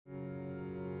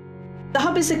The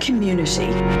Hub is a community.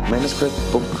 Manuscript,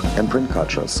 book and print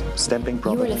cultures, stamping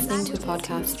properties. You are listening to a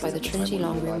podcast by the Trinity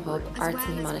Longroom Hub Arts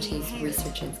and Humanities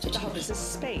Research Institute. The Hub is a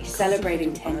space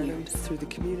celebrating 10 years. Through the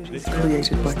community.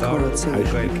 Created by Coral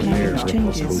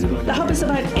Changes. The Hub is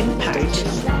about impact.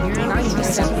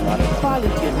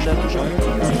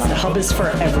 The Hub is for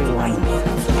everyone.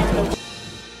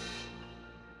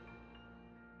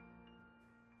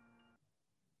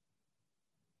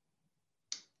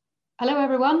 Hello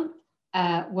everyone,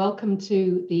 welcome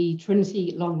to the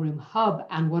Trinity Longroom Hub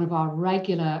and one of our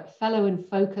regular Fellow in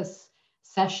Focus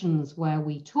sessions where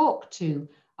we talk to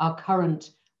our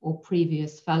current or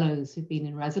previous fellows who've been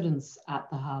in residence at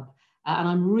the Hub. And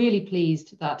I'm really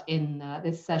pleased that in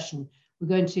this session we're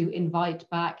going to invite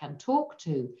back and talk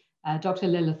to Dr.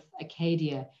 Lilith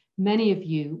Acadia. Many of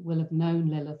you will have known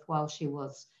Lilith while she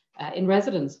was in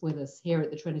residence with us here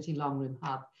at the Trinity Longroom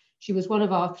Hub. She was one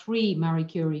of our 3 Marie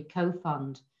Curie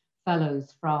Co-Fund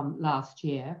fellows from last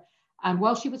year. And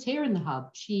while she was here in the Hub,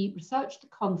 she researched the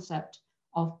concept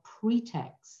of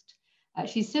pretext.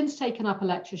 She's since taken up a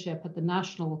lectureship at the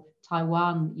National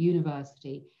Taiwan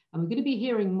University. And we're going to be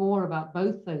hearing more about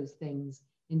both those things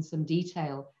in some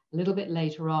detail a little bit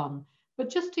later on. But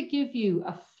just to give you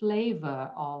a flavor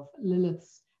of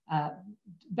Lilith's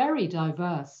very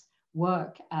diverse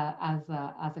work as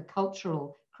a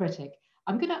cultural critic,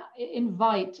 I'm going to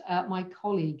invite my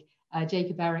colleague,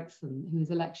 Jacob Eriksson, who is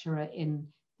a lecturer in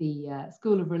the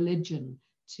School of Religion,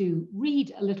 to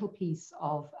read a little piece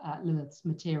of Lilith's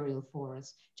material for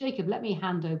us. Jacob, let me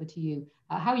hand over to you.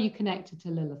 How are you connected to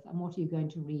Lilith and what are you going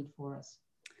to read for us?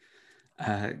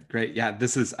 Great. Yeah,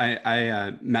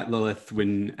 I met Lilith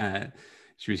when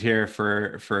she was here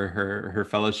for her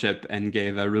fellowship and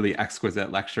gave a really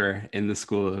exquisite lecture in the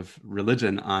School of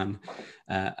Religion on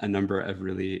a number of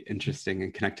really interesting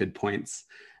and connected points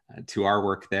to our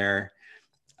work there.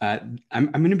 I'm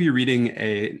going to be reading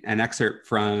an excerpt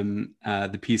from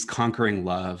the piece Conquering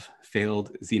Love,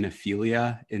 Failed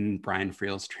Xenophilia in Brian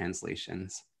Friel's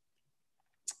translations.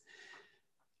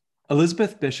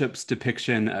 Elizabeth Bishop's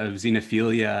depiction of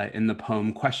xenophilia in the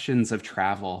poem Questions of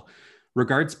Travel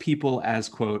regards people as,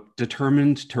 quote,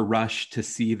 determined to rush to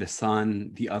see the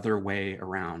sun the other way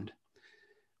around,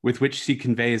 with which she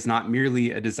conveys not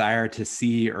merely a desire to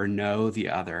see or know the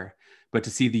other, but to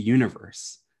see the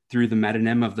universe through the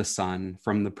metonym of the sun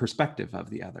from the perspective of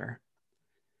the other.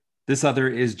 This other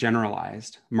is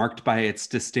generalized, marked by its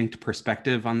distinct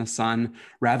perspective on the sun,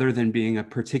 rather than being a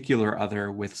particular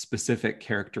other with specific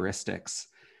characteristics.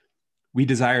 We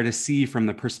desire to see from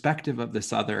the perspective of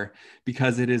this other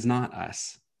because it is not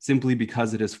us, simply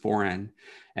because it is foreign,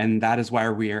 and that is why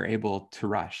we are able to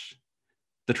rush.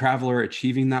 The traveler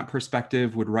achieving that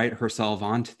perspective would write herself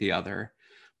onto the other,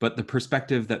 but the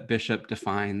perspective that Bishop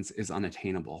defines is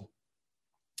unattainable.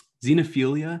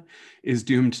 Xenophilia is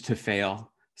doomed to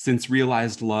fail, since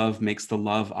realized love makes the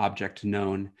love object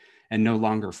known and no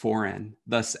longer foreign,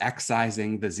 thus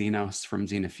excising the xenos from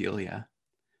xenophilia.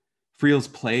 Friel's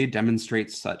play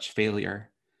demonstrates such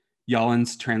failure.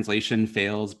 Yolland's translation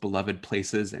fails beloved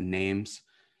places and names.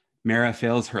 Mara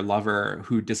fails her lover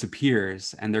who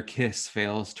disappears, and their kiss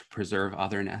fails to preserve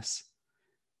otherness.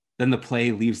 Then the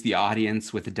play leaves the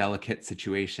audience with a delicate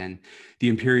situation. The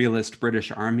imperialist British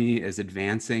army is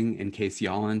advancing in case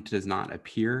Yolland does not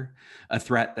appear, a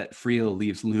threat that Friel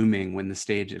leaves looming when the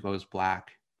stage goes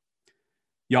black.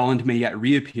 Yolland may yet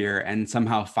reappear and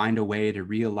somehow find a way to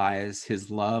realize his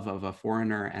love of a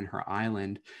foreigner and her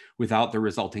island without the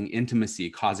resulting intimacy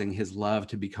causing his love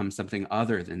to become something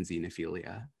other than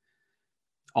xenophilia.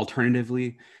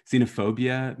 Alternatively,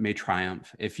 xenophobia may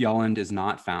triumph if Yolland is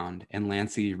not found and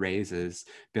Lancy raises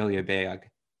Beliabeag,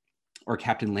 or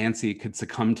Captain Lancy could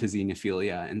succumb to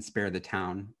xenophilia and spare the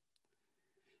town.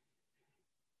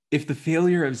 If the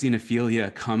failure of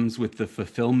xenophilia comes with the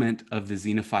fulfillment of the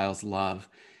xenophile's love,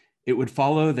 it would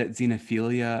follow that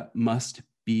xenophilia must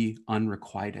be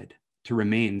unrequited to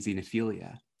remain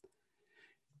xenophilia.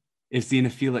 If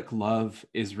xenophilic love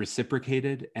is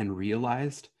reciprocated and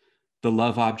realized, the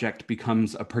love object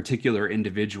becomes a particular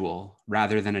individual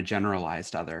rather than a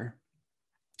generalized other.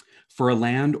 For a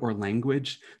land or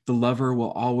language, the lover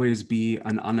will always be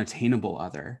an unattainable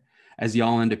other, as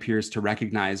Yolland appears to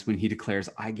recognize when he declares,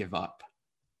 "I give up."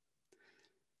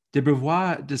 De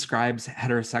Beauvoir describes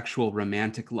heterosexual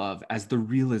romantic love as the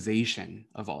realization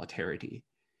of alterity.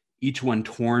 Each one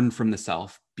torn from the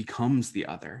self becomes the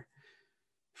other.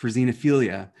 For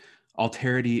xenophilia,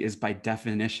 alterity is by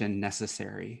definition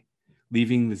necessary,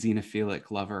 leaving the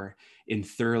xenophilic lover in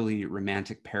thoroughly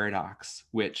romantic paradox,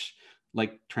 which,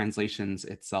 like translations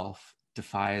itself,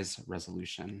 defies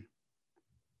resolution.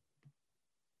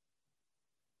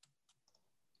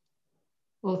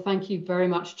 Well, thank you very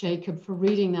much, Jacob, for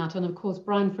reading that. And of course,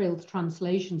 Brian Friel's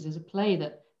Translations is a play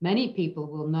that many people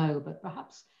will know, but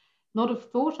perhaps not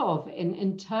have thought of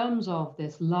in terms of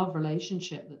this love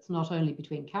relationship that's not only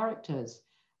between characters,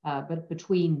 but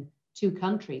between two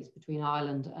countries, between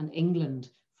Ireland and England,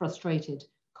 frustrated,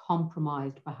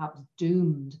 compromised, perhaps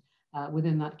doomed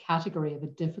within that category of a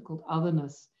difficult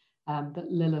otherness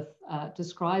that Lilith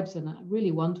describes in a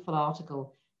really wonderful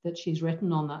article that she's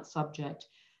written on that subject.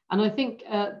 And I think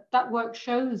that work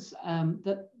shows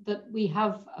that we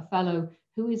have a fellow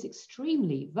who is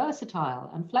extremely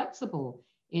versatile and flexible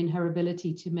in her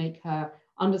ability to make her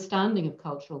understanding of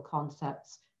cultural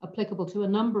concepts applicable to a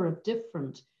number of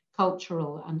different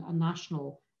cultural and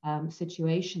national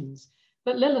situations.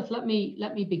 But Lilith, let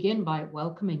me begin by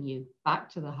welcoming you back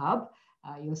to the Hub,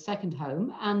 your second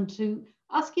home, and to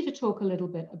ask you to talk a little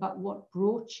bit about what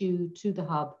brought you to the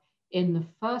Hub in the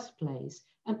first place,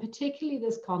 and particularly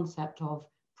this concept of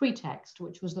pretext,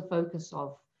 which was the focus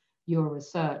of your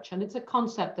research. And it's a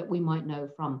concept that we might know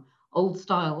from old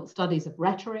style studies of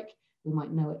rhetoric, we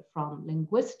might know it from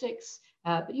linguistics,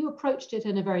 but you approached it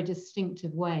in a very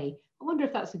distinctive way. I wonder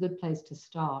if that's a good place to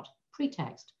start.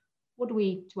 Pretext, what are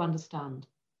we to understand?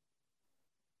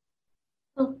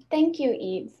 Well, thank you,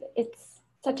 Eve. It's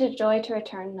such a joy to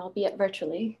return, albeit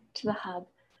virtually, to the Hub.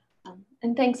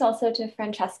 And thanks also to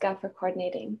Francesca for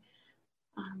coordinating.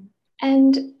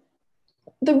 And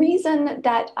the reason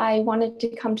that I wanted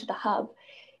to come to the Hub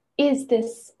is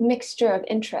this mixture of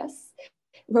interests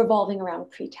revolving around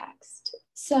pretext.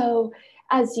 So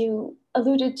as you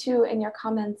alluded to in your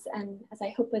comments, and as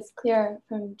I hope was clear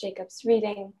from Jacob's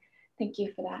reading, thank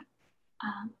you for that.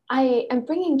 I am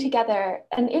bringing together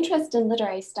an interest in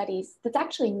literary studies that's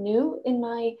actually new in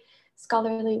my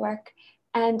scholarly work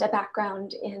and a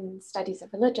background in studies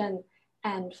of religion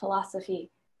and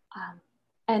philosophy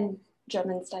and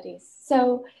German studies.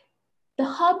 So the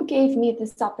Hub gave me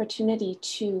this opportunity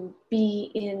to be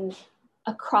in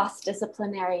a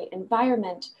cross-disciplinary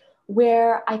environment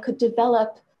where I could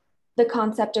develop the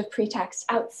concept of pretext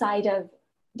outside of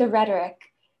the rhetoric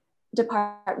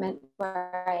department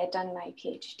where I had done my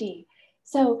PhD.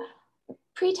 So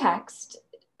pretext,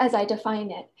 as I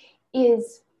define it,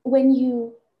 is when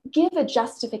you give a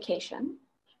justification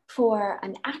for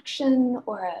an action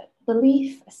or a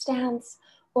belief, a stance,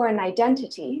 or an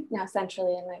identity, now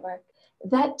centrally in my work,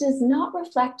 that does not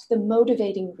reflect the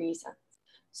motivating reasons.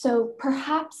 So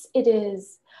perhaps it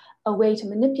is a way to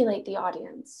manipulate the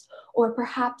audience, or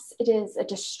perhaps it is a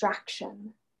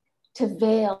distraction to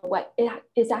veil what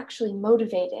is actually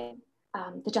motivating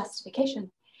the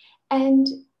justification. And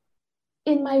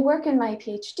in my work in my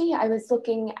PhD, I was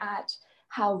looking at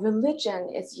how religion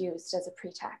is used as a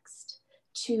pretext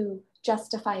to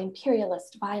justify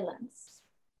imperialist violence.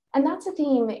 And that's a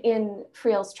theme in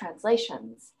Friel's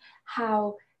translations,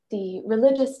 how the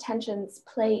religious tensions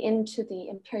play into the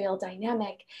imperial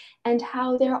dynamic, and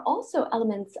how there are also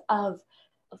elements of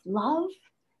love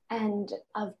and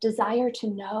of desire to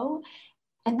know.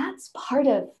 And that's part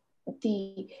of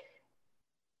the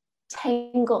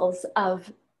tangles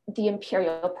of the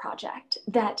imperial project,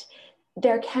 that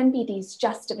there can be these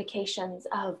justifications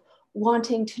of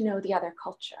wanting to know the other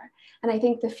culture. And I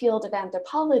think the field of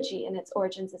anthropology in its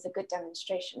origins is a good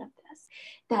demonstration of this,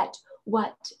 that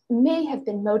what may have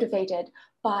been motivated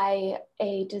by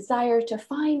a desire to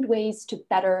find ways to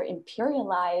better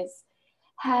imperialize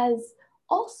has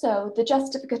also the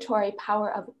justificatory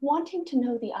power of wanting to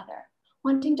know the other,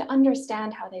 wanting to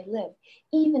understand how they live,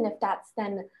 even if that's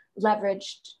then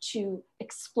leveraged to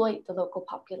exploit the local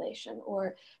population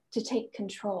or to take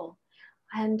control.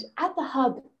 And at the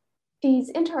Hub, these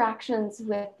interactions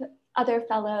with other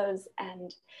fellows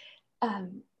and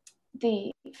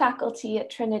the faculty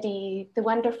at Trinity, the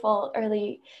wonderful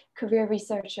early career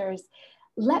researchers,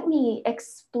 let me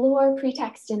explore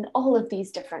pretext in all of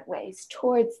these different ways,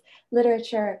 towards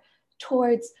literature,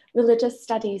 towards religious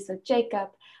studies with Jacob.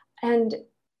 And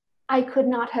I could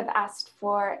not have asked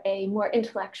for a more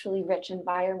intellectually rich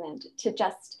environment to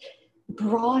just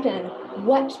broaden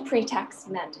what pretext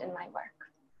meant in my work.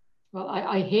 Well,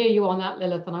 I hear you on that,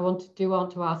 Lilith, and I want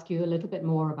to ask you a little bit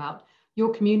more about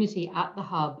your community at the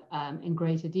Hub in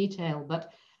greater detail.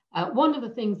 But one of the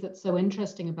things that's so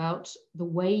interesting about the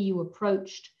way you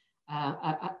approached an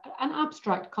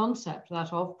abstract concept,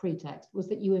 that of pretext, was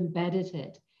that you embedded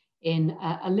it in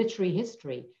a literary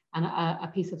history and a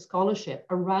piece of scholarship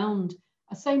around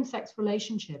a same-sex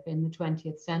relationship in the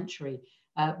 20th century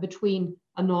between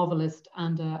a novelist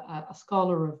and a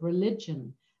scholar of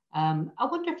religion. I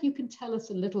wonder if you can tell us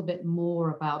a little bit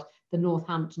more about the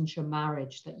Northamptonshire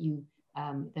marriage that you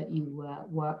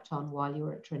worked on while you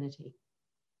were at Trinity.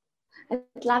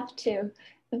 I'd love to.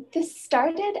 This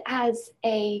started as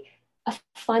a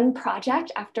fun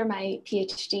project after my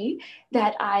PhD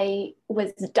that I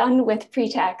was done with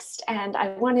pretext, and I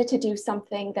wanted to do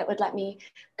something that would let me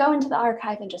go into the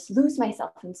archive and just lose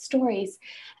myself in stories.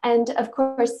 And of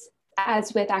course,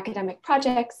 as with academic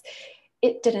projects,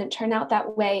 it didn't turn out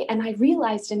that way. And I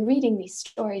realized in reading these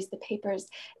stories, the papers,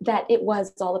 that it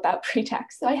was all about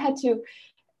pretext. So I had to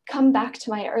come back to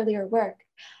my earlier work.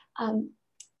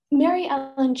 Mary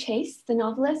Ellen Chase, the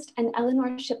novelist, and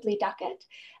Eleanor Shipley Duckett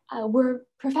were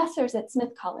professors at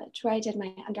Smith College, where I did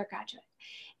my undergraduate.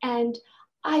 And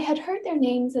I had heard their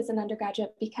names as an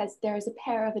undergraduate because there is a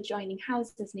pair of adjoining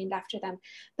houses named after them,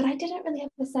 but I didn't really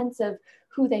have a sense of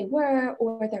who they were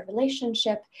or their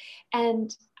relationship.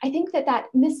 And I think that that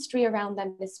mystery around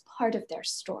them is part of their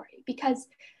story, because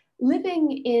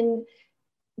living in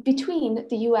between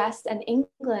the US and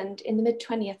England in the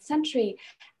mid-20th century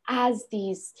as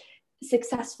these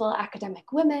successful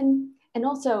academic women and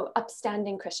also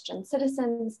upstanding Christian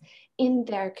citizens in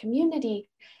their community,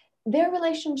 their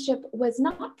relationship was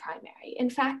not primary. In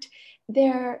fact,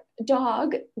 their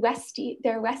dog, Westy,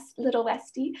 little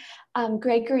Westy,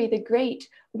 Gregory the Great,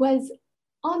 was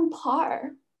on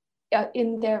par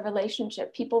in their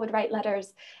relationship. People would write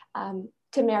letters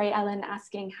to Mary Ellen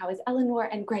asking, how is Eleanor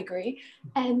and Gregory?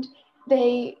 And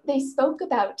they spoke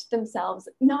about themselves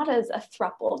not as a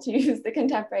throuple, to use the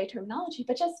contemporary terminology,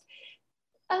 but just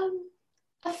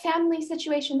a family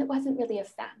situation that wasn't really a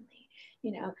family,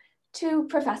 you know, two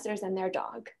professors and their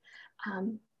dog.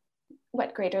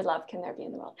 What greater love can there be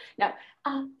in the world? No.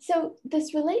 So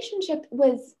this relationship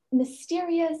was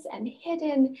mysterious and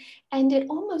hidden, and it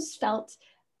almost felt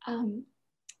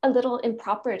a little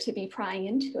improper to be prying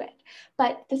into it.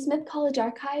 But the Smith College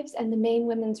Archives and the Maine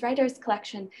Women's Writers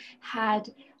Collection had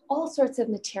all sorts of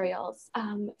materials,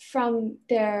 from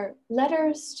their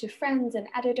letters to friends and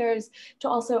editors to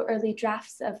also early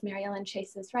drafts of Mary Ellen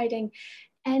Chase's writing.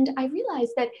 And I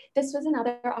realized that this was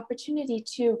another opportunity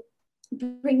to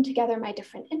bring together my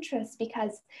different interests,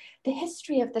 because the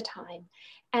history of the time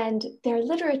and their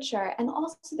literature and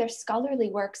also their scholarly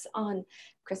works on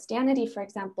Christianity, for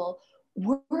example,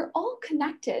 were all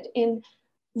connected in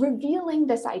revealing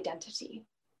this identity.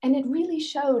 And it really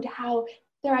showed how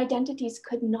their identities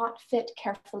could not fit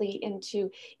carefully into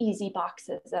easy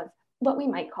boxes of what we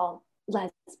might call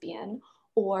lesbian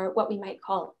or what we might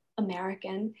call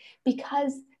American,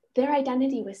 because their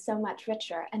identity was so much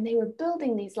richer, and they were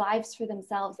building these lives for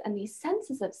themselves and these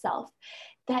senses of self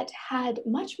that had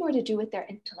much more to do with their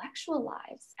intellectual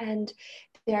lives and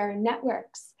their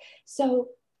networks. So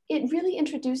it really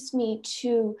introduced me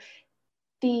to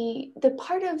the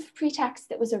part of pretext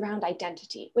that was around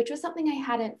identity, which was something I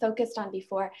hadn't focused on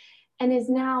before and is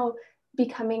now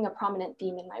becoming a prominent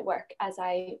theme in my work as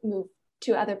I move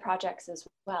to other projects as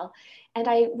well. And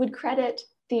I would credit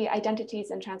the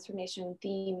identities and transformation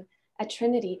theme at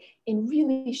Trinity in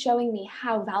really showing me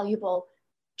how valuable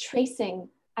tracing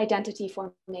identity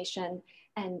formation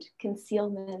and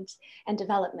concealment and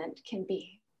development can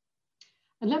be.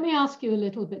 And let me ask you a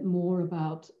little bit more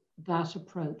about that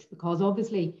approach, because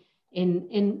obviously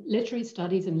in literary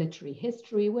studies and literary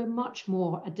history, we're much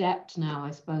more adept now, I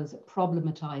suppose, at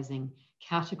problematizing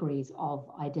categories of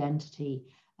identity,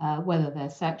 whether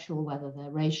they're sexual, whether they're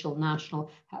racial,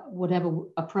 national, whatever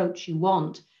approach you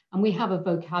want. And we have a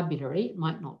vocabulary. It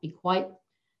might not be quite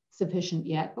sufficient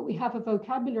yet, but we have a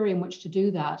vocabulary in which to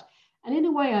do that. And in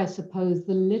a way, I suppose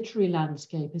the literary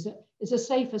landscape is a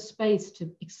safer space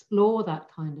to explore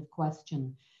that kind of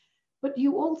question. But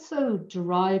you also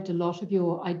derived a lot of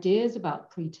your ideas about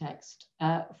pretext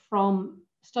from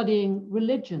studying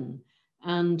religion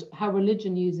and how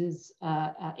religion uses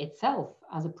itself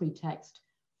as a pretext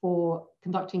for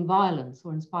conducting violence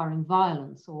or inspiring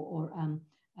violence or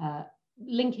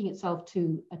linking itself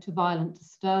to violent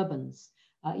disturbance.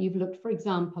 You've looked, for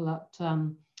example, at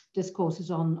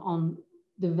discourses on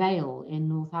the veil in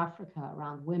North Africa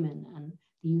around women and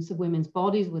the use of women's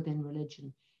bodies within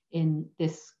religion in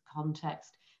this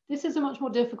context. This is a much more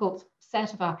difficult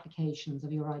set of applications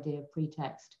of your idea of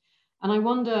pretext. And I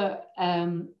wonder,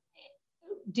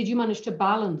 did you manage to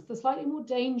balance the slightly more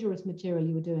dangerous material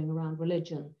you were doing around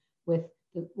religion with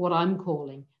what I'm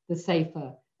calling the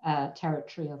safer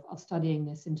territory of studying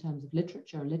this in terms of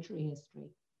literature and literary history?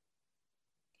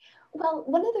 Well,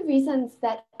 one of the reasons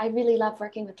that I really love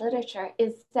working with literature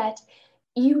is that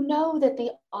you know that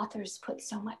the authors put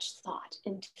so much thought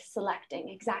into selecting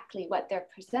exactly what they're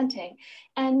presenting.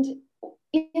 And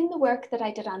in the work that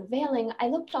I did on veiling, I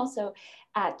looked also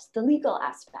at the legal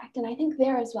aspect. And I think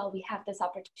there as well, we have this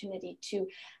opportunity to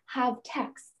have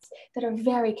texts that are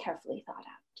very carefully thought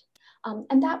out.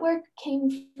 And that work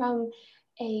came from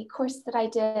a course that I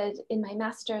did in my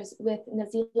master's with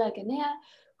Nazila Ganea,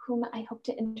 whom I hope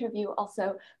to interview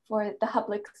also for the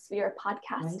Public Sphere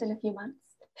podcast in a few months.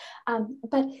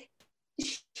 But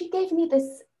she gave me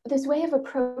this way of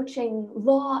approaching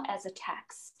law as a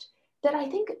text that I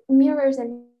think mirrors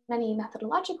in many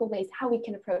methodological ways how we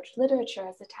can approach literature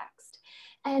as a text.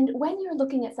 And when you're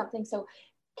looking at something so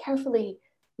carefully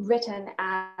written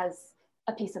as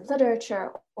a piece of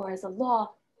literature or as a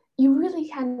law, you really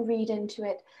can read into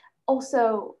it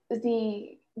also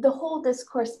the whole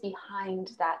discourse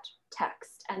behind that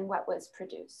text and what was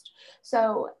produced.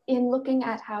 So in looking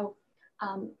at how,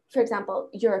 for example,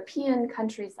 European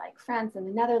countries like France and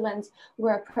the Netherlands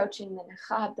were approaching the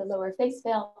niqab, the lower face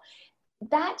veil,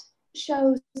 that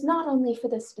shows not only for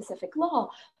this specific law,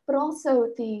 but also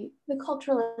the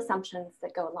cultural assumptions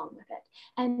that go along with it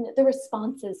and the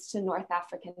responses to North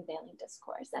African veiling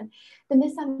discourse and the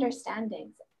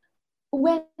misunderstandings.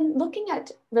 When looking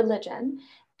at religion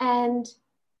and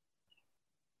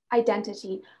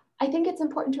identity, I think it's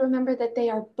important to remember that they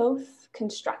are both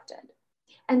constructed.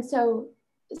 And so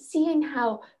seeing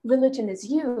how religion is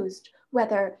used,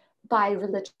 whether by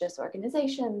religious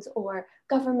organizations or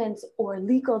governments or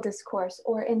legal discourse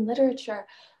or in literature,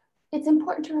 it's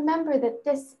important to remember that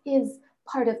this is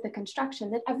part of the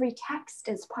construction, that every text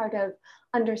is part of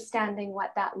understanding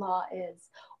what that law is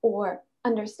or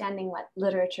understanding what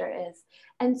literature is.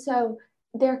 And so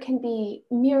there can be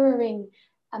mirroring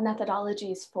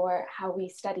methodologies for how we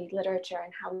study literature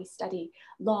and how we study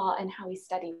law and how we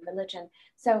study religion.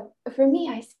 So for me,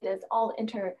 I see it as all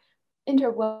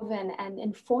interwoven and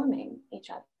informing each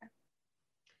other.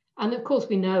 And of course,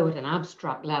 we know at an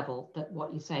abstract level that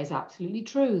what you say is absolutely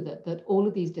true, that all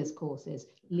of these discourses,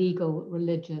 legal,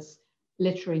 religious,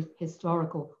 literary,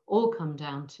 historical, all come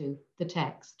down to the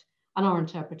text and our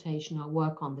interpretation, our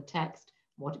work on the text,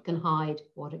 what it can hide,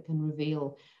 what it can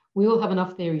reveal. We all have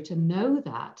enough theory to know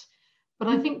that. But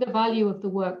I think the value of the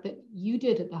work that you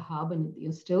did at the Hub and that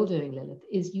you're still doing, Lilith,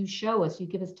 is you show us, you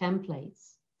give us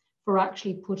templates for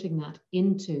actually putting that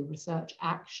into research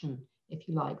action, if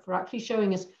you like, for actually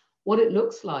showing us what it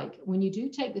looks like when you do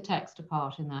take the text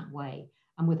apart in that way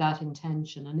and with that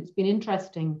intention. And it's been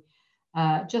interesting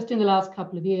just in the last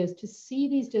couple of years to see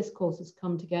these discourses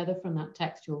come together from that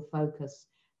textual focus.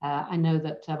 I know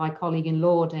that my colleague in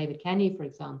law, David Kenny, for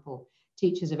example,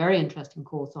 teaches a very interesting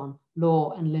course on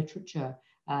law and literature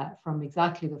from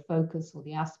exactly the focus or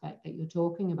the aspect that you're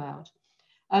talking about.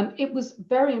 It was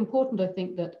very important, I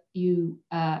think, that you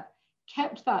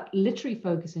kept that literary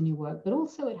focus in your work, but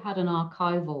also it had a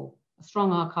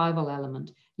strong archival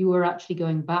element. You were actually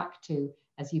going back to,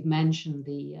 as you've mentioned,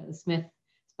 the Smith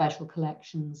special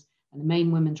collections and the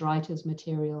main women's writers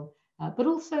material, but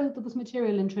also there was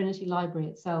material in Trinity Library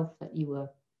itself that you were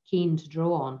keen to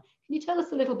draw on. Can you tell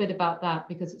us a little bit about that?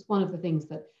 Because it's one of the things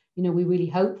that, you know, we really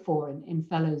hope for in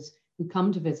fellows who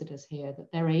come to visit us here,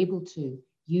 that they're able to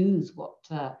use what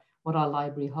our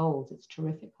library holds, its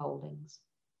terrific holdings.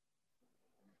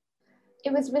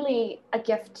 It was really a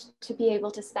gift to be able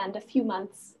to spend a few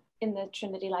months in the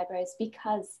Trinity Libraries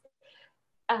because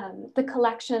the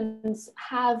collections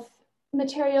have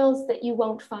materials that you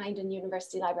won't find in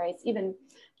university libraries, even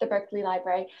the Berkeley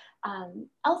Library.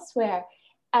 Elsewhere,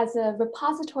 as a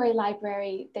repository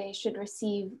library, they should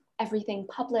receive everything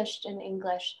published in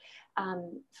English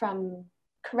from,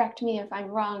 correct me if I'm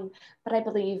wrong, but I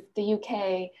believe the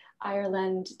UK,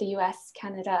 Ireland, the US,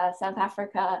 Canada, South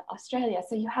Africa, Australia.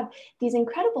 So you have these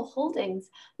incredible holdings,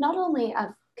 not only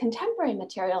of contemporary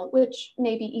material, which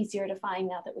may be easier to find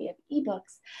now that we have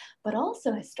ebooks, but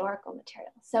also historical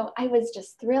material. So I was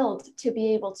just thrilled to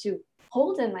be able to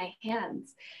hold in my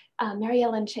hands Mary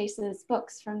Ellen Chase's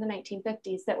books from the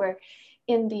 1950s that were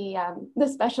in the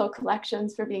special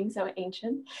collections for being so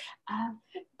ancient,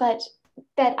 but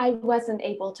that I wasn't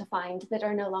able to find, that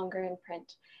are no longer in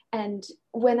print. And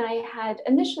when I had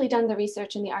initially done the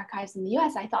research in the archives in the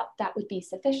US, I thought that would be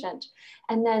sufficient.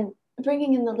 And then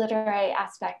bringing in the literary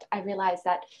aspect, I realized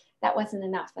that that wasn't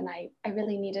enough. And I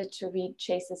really needed to read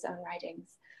Chase's own writings.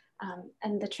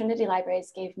 And the Trinity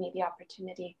Libraries gave me the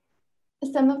opportunity.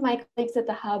 Some of my colleagues at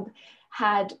the Hub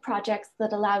had projects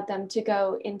that allowed them to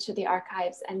go into the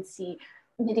archives and see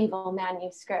medieval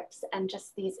manuscripts and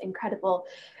just these incredible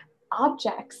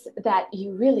objects that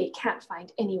you really can't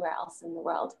find anywhere else in the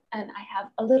world. And I have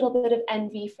a little bit of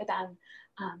envy for them.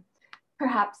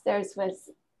 Perhaps theirs was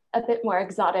a bit more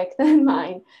exotic than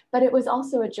mine, but it was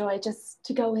also a joy just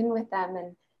to go in with them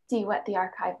and see what the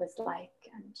archive was like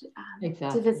and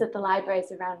to visit the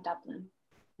libraries around Dublin.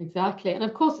 Exactly. And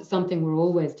of course, it's something we're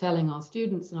always telling our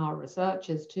students and our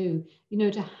researchers too, you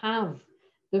know, to have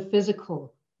the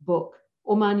physical book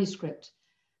or manuscript,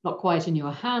 not quite in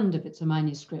your hand if it's a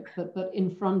manuscript, but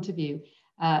in front of you.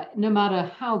 No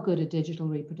matter how good a digital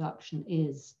reproduction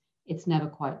is, it's never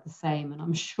quite the same. And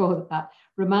I'm sure that that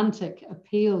romantic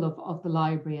appeal of the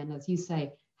library, and as you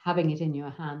say, having it in your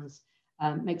hands,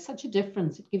 makes such a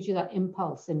difference. It gives you that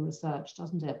impulse in research,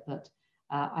 doesn't it? That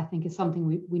I think is something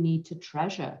we need to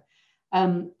treasure.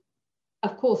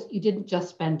 Of course, you didn't just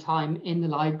spend time in the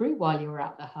library while you were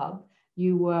at the Hub.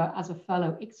 You were, as a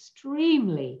fellow,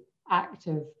 extremely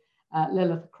active,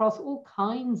 Lilith, across all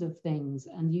kinds of things.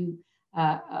 And you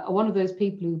are one of those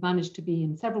people who managed to be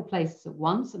in several places at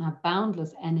once and have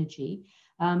boundless energy.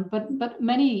 But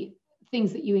many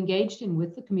things that you engaged in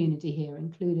with the community here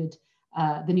included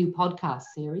the new podcast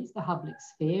series, The Hublic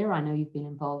Sphere. I know you've been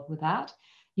involved with that.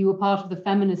 You were part of the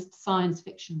Feminist Science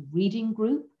Fiction Reading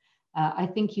Group. I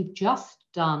think you've just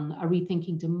done a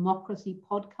Rethinking Democracy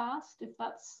podcast,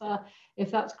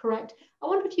 if that's correct. I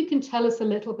wonder if you can tell us a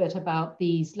little bit about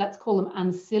these, let's call them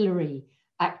ancillary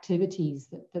activities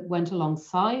that went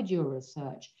alongside your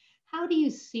research. How do you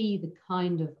see the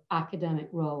kind of academic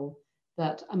role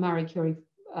that a Marie Curie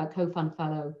Co-Fund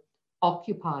Fellow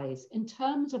occupies in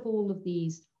terms of all of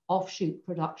these offshoot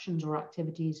productions or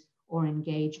activities or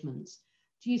engagements?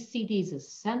 Do you see these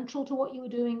as central to what you were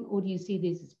doing, or do you see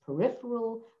these as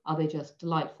peripheral? Are they just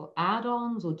delightful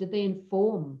add-ons, or did they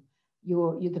inform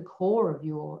the core of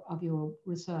your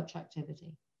research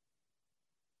activity?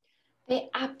 They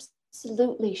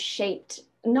absolutely shaped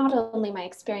not only my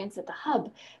experience at the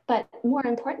Hub, but more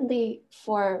importantly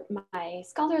for my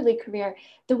scholarly career,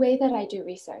 the way that I do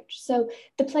research. So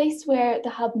the place where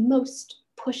the Hub most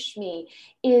pushed me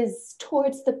is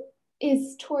towards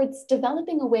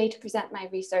developing a way to present my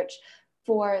research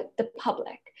for the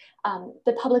public.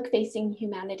 The public-facing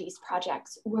humanities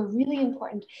projects were really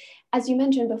important, as you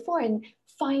mentioned before, in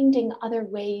finding other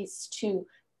ways to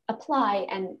apply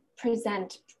and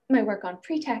present my work on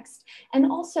pretext,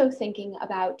 and also thinking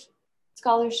about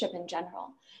scholarship in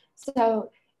general.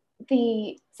 So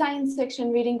the Science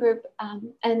Fiction Reading Group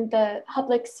and the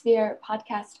Hublic Sphere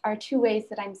podcast are two ways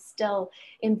that I'm still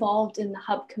involved in the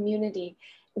Hub community.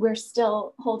 We're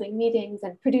still holding meetings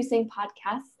and producing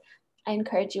podcasts. I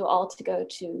encourage you all to go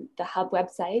to the Hub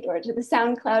website or to the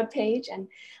SoundCloud page and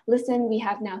listen. We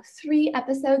have now 3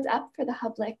 episodes up for the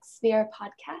Hublic Sphere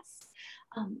podcast.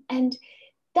 And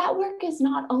that work is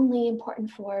not only important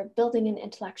for building an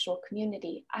intellectual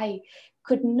community. I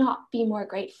could not be more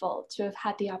grateful to have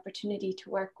had the opportunity to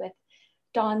work with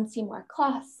Dawn Seymour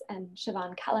Kloss and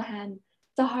Siobhan Callahan,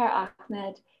 Zahar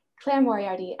Ahmed, Claire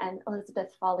Moriarty, and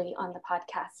Elizabeth Foley on the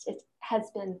podcast. It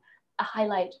has been a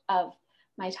highlight of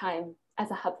my time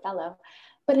as a Hub Fellow,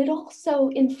 but it also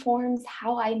informs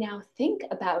how I now think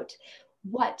about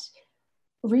what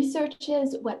research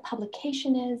is, what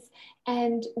publication is,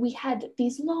 and we had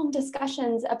these long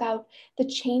discussions about the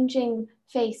changing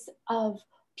face of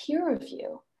peer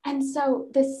review. And so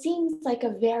this seems like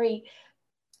a very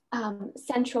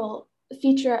central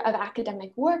feature of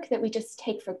academic work that we just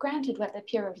take for granted what the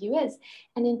peer review is.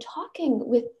 And in talking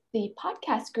with the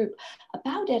podcast group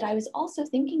about it, I was also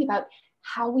thinking about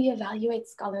how we evaluate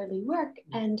scholarly work.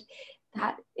 And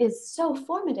that is so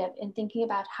formative in thinking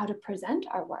about how to present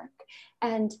our work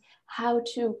and how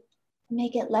to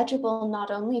make it legible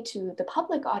not only to the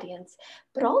public audience,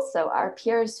 but also our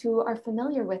peers who are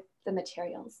familiar with the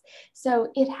materials.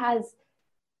 So it has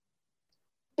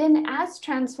been as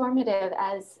transformative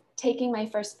as taking my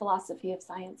first philosophy of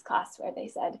science class, where they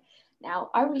said,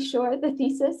 now, are we sure the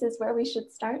thesis is where we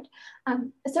should start?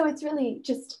 So it's really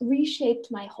just reshaped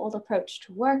my whole approach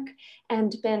to work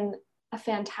and been a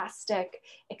fantastic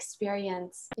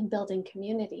experience in building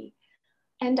community.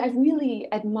 And I really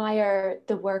admire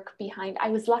the work behind. I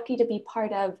was lucky to be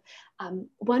part of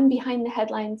one Behind the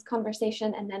Headlines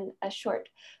conversation and then a short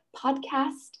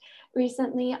podcast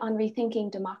recently on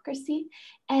rethinking democracy.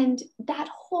 And that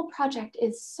whole project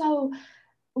is so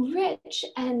rich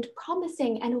and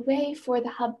promising, and a way for the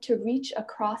Hub to reach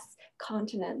across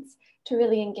continents, to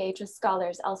really engage with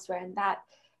scholars elsewhere. And that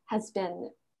has been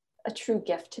a true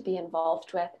gift to be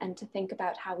involved with, and to think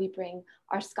about how we bring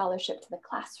our scholarship to the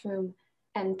classroom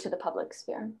and to the public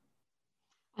sphere.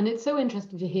 And it's so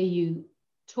interesting to hear you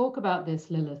talk about this,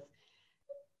 Lilith,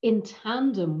 in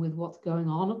tandem with what's going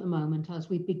on at the moment as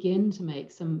we begin to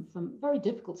make some very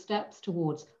difficult steps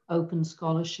towards open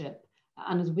scholarship,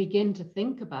 and as we begin to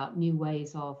think about new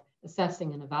ways of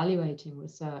assessing and evaluating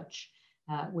research,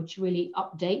 which really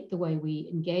update the way we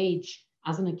engage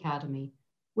as an academy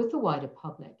with the wider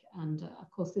public. And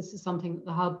of course, this is something that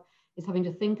the Hub is having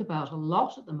to think about a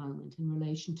lot at the moment in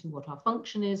relation to what our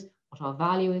function is, what our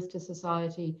value is to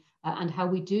society, and how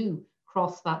we do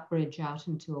cross that bridge out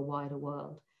into a wider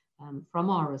world from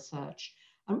our research.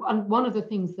 And one of the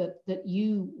things that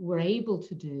you were able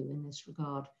to do in this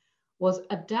regard was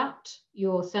adapt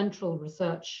your central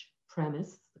research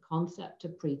premise, the concept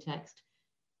of pretext,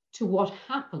 to what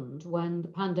happened when the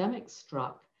pandemic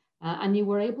struck. And you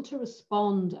were able to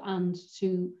respond and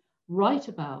to write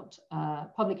about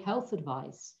public health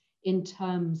advice in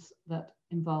terms that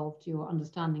involved your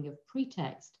understanding of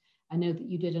pretext. I know that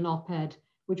you did an op-ed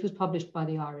which was published by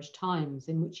the Irish Times,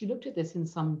 in which you looked at this in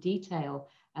some detail,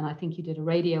 and I think you did a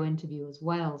radio interview as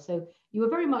well. So you were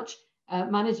very much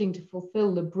managing to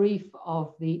fulfill the brief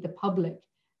of the public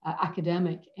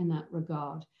academic in that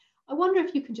regard. I wonder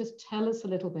if you can just tell us a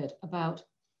little bit about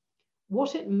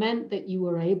what it meant that you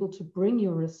were able to bring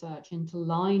your research into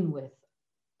line with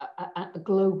a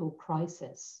global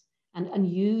crisis and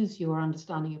use your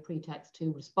understanding of pretext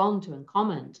to respond to and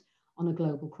comment on a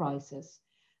global crisis,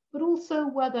 but also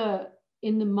whether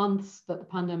in the months that the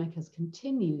pandemic has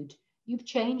continued, you've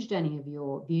changed any of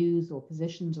your views or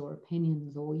positions or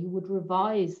opinions, or you would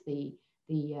revise the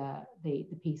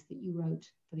piece that you wrote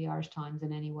for the Irish Times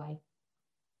in any way.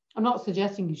 I'm not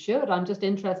suggesting you should. I'm just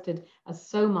interested, as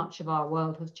so much of our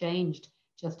world has changed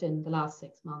just in the last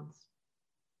 6 months.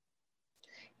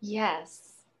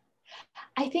 Yes,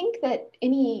 I think that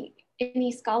any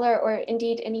scholar, or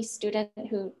indeed any student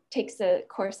who takes a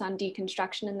course on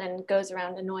deconstruction and then goes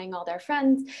around annoying all their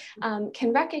friends,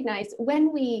 can recognize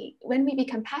when we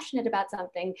become passionate about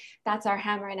something, that's our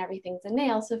hammer and everything's a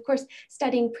nail. So of course,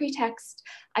 studying pretext,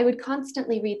 I would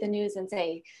constantly read the news and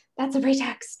say, that's a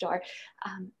pretext, or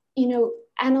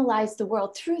analyze the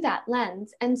world through that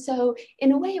lens. And so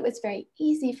in a way, it was very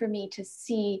easy for me to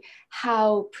see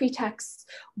how pretexts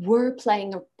were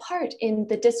playing a part in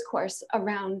the discourse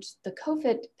around the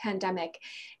COVID pandemic.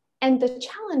 And the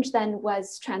challenge then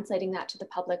was translating that to the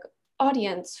public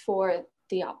audience for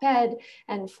the op-ed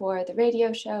and for the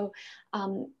radio show.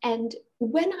 And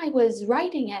when I was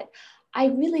writing it, I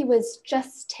really was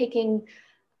just taking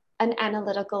an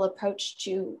analytical approach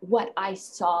to what I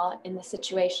saw in the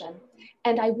situation.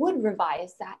 And I would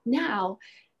revise that now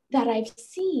that I've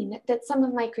seen that some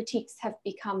of my critiques have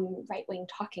become right-wing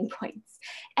talking points.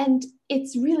 And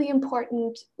it's really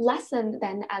important lesson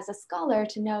then as a scholar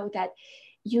to know that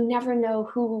you never know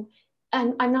who,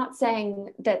 and I'm not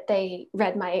saying that they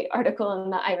read my article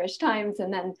in the Irish Times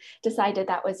and then decided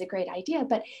that was a great idea,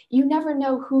 but you never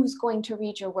know who's going to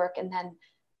read your work and then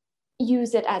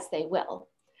use it as they will.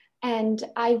 And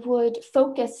I would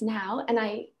focus now, and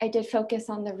I did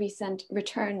focus on the recent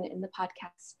return in the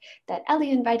podcast that Ellie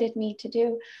invited me to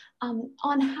do,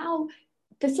 on how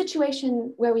the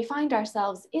situation where we find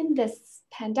ourselves in this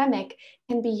pandemic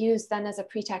can be used then as a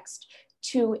pretext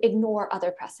to ignore other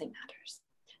pressing matters.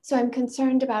 So I'm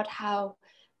concerned about how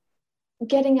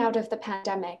getting out of the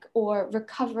pandemic or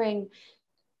recovering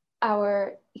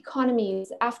our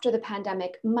economies after the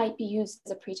pandemic might be used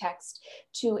as a pretext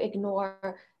to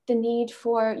ignore the need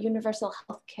for universal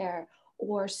health care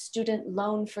or student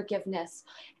loan forgiveness,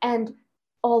 and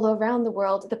all around the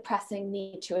world, the pressing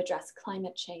need to address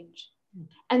climate change.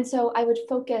 And so I would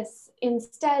focus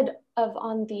instead of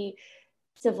on the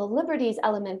civil liberties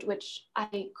element, which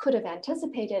I could have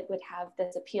anticipated would have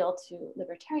this appeal to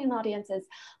libertarian audiences.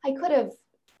 I could have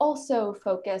also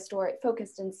focused, or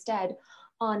focused instead,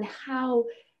 on how,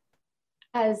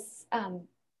 as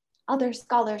other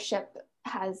scholarship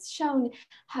has shown,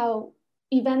 how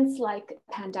events like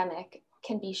pandemic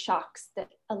can be shocks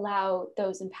that allow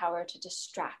those in power to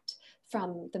distract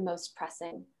from the most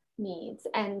pressing needs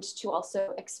and to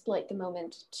also exploit the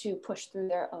moment to push through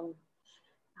their own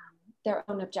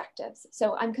objectives.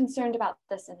 So I'm concerned about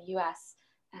this in the US,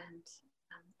 and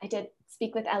I did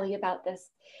speak with Ellie about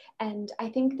this, and I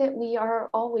think that we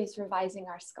are always revising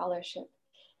our scholarship.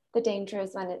 The danger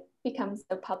is when it becomes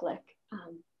so public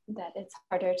that it's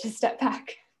harder to step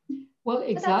back. Well,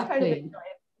 exactly.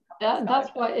 That's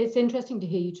why it's interesting to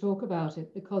hear you talk about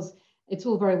it, because it's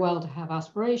all very well to have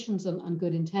aspirations and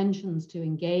good intentions to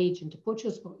engage and to put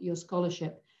your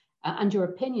scholarship and your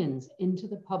opinions into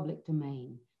the public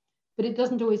domain. But it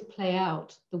doesn't always play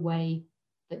out the way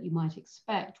that you might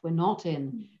expect. We're not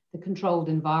in the controlled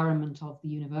environment of the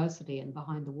university and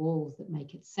behind the walls that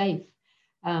make it safe,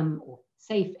 or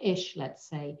safe-ish, let's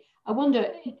say. I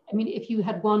wonder, I mean, if you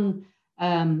had one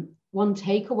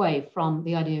takeaway from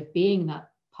the idea of being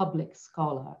that public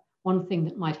scholar, one thing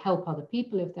that might help other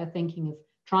people if they're thinking of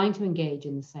trying to engage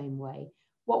in the same way,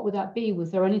 what would that be?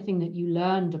 Was there anything that you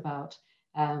learned about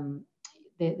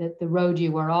the road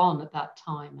you were on at that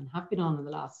time and have been on in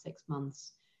the last 6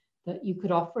 months that you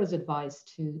could offer as advice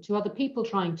to other people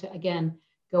trying to, again,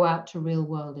 go out to real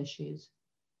world issues?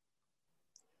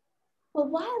 Well,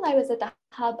 while I was at the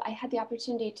Hub, I had the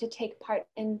opportunity to take part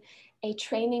in a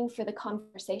training for The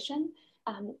Conversation,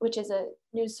 which is a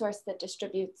news source that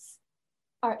distributes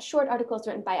short articles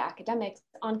written by academics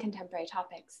on contemporary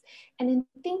topics. And in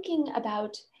thinking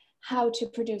about how to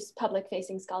produce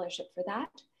public-facing scholarship for that,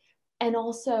 and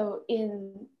also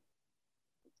in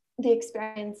the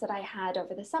experience that I had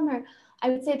over the summer, I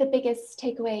would say the biggest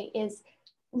takeaway is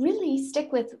really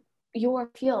stick with your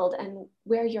field and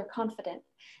where you're confident.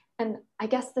 And I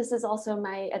guess this is also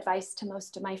my advice to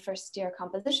most of my first year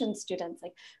composition students,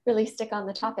 like really stick on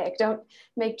the topic. Don't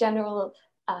make general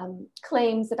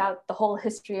claims about the whole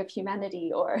history of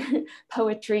humanity or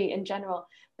poetry in general,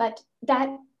 but that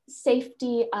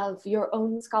safety of your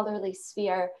own scholarly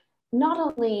sphere not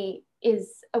only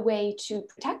is a way to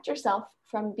protect yourself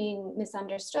from being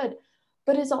misunderstood,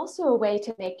 but is also a way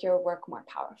to make your work more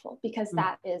powerful, because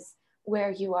that is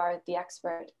where you are the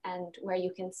expert and where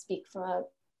you can speak from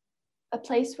a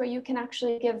place where you can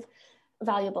actually give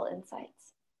valuable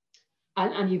insights.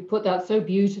 And you've put that so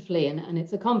beautifully, and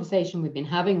it's a conversation we've been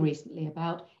having recently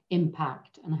about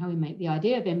impact and how we make the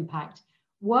idea of impact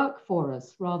work for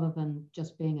us rather than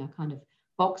just being a kind of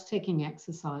box ticking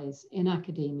exercise in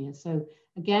academia. So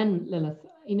again, Lilith,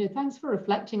 thanks for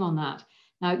reflecting on that.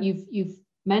 Now you've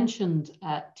mentioned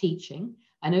teaching.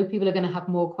 I know people are going to have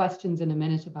more questions in a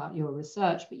minute about your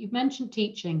research, but you've mentioned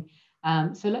teaching.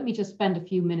 So let me just spend a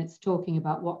few minutes talking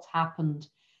about what's happened.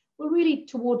 Well, really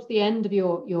towards the end of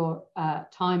your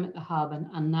time at the Hub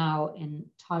and now in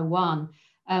Taiwan.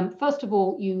 First of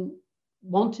all, you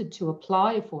wanted to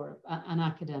apply for an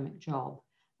academic job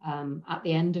at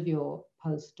the end of your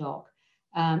postdoc.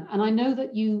 And I know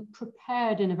that you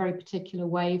prepared in a very particular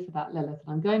way for that, Lilith.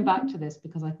 And I'm going back to this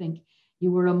because I think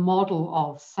you were a model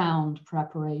of sound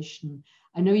preparation.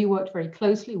 I know you worked very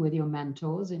closely with your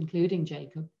mentors, including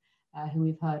Jacob, who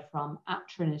we've heard from at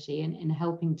Trinity, in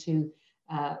helping to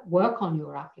work on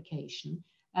your application.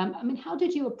 I mean, how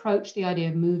did you approach the idea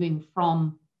of moving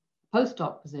from a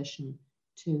postdoc position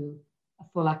to a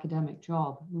full academic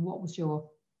job? I mean, what was your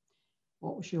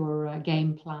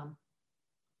game plan?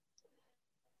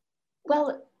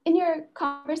 Well, in your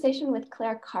conversation with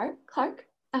Claire Clark,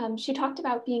 she talked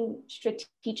about being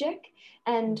strategic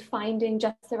and finding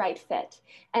just the right fit.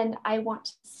 And I want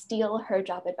to steal her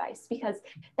job advice because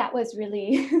that was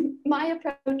really my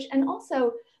approach, and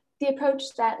also the approach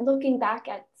that, looking back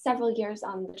at several years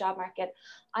on the job market,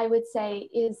 I would say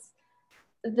is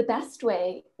the best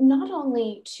way, not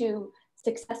only to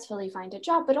successfully find a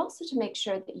job, but also to make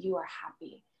sure that you are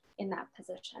happy in that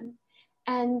position.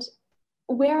 And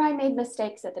where I made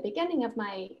mistakes at the beginning of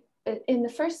in the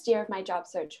first year of my job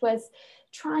search was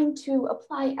trying to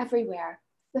apply everywhere.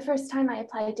 The first time I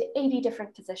applied to 80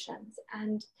 different positions,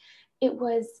 and it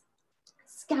was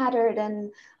scattered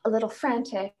and a little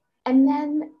frantic. And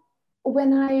then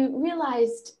when I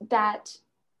realized that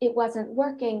it wasn't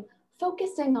working,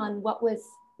 focusing on what was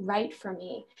right for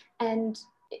me. And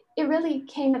it really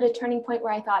came at a turning point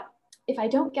where I thought, if I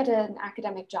don't get an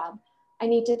academic job, I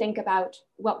need to think about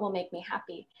what will make me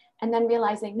happy. And then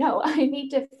realizing, no, I need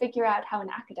to figure out how an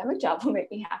academic job will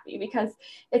make me happy, because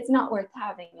it's not worth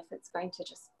having if it's going to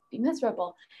just be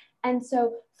miserable. And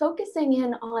so focusing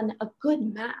in on a good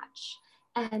match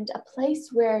and a place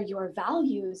where your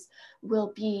values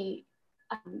will be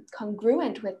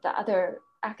congruent with the other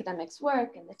academics'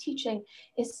 work and the teaching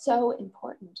is so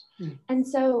important. And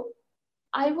so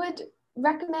I would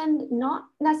recommend not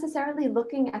necessarily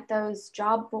looking at those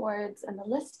job boards and the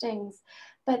listings,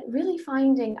 but really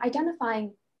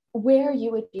identifying where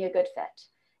you would be a good fit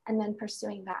and then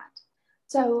pursuing that.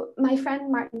 So my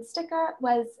friend Martin Sticker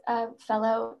was a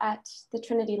fellow at the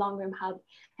Trinity Longroom Hub,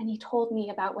 and he told me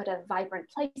about what a vibrant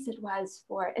place it was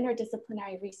for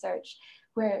interdisciplinary research,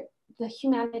 where the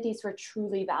humanities were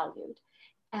truly valued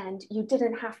and you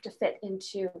didn't have to fit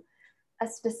into a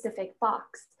specific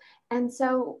box. And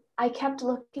so I kept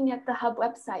looking at the Hub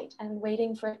website and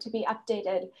waiting for it to be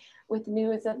updated with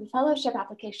news of fellowship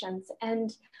applications.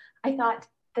 And I thought,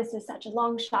 this is such a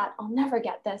long shot, I'll never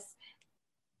get this.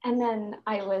 And then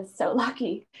I was so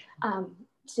lucky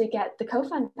to get the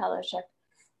co-fund fellowship.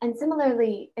 And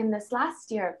similarly, in this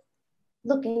last year,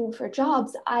 looking for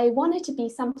jobs, I wanted to be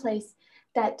someplace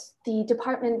that the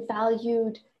department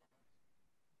valued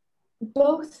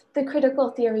both the critical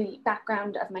theory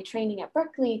background of my training at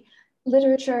Berkeley,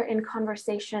 literature in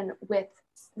conversation with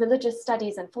religious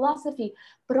studies and philosophy,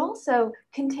 but also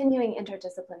continuing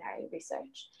interdisciplinary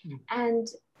research. And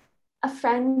a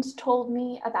friend told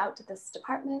me about this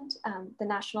department, the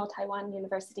National Taiwan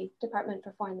University Department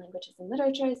for Foreign Languages and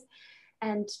Literatures,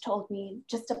 and told me,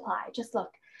 just apply, just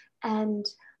look. And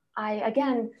I,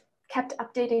 again, kept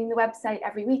updating the website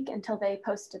every week until they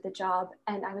posted the job.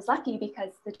 And I was lucky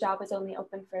because the job was only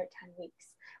open for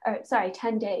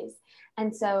 10 days.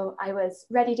 And so I was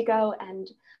ready to go, and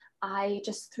I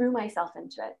just threw myself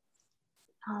into it.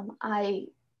 I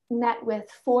met with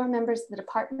 4 members of the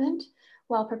department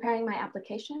while preparing my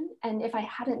application. And if I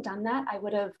hadn't done that, I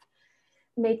would have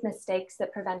made mistakes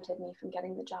that prevented me from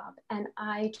getting the job. And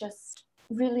I just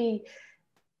really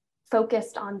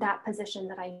focused on that position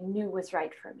that I knew was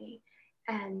right for me.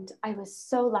 And I was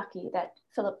so lucky that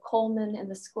Philip Coleman in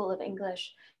the School of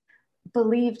English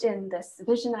believed in this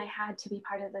vision I had to be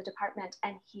part of the department,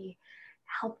 and he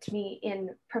helped me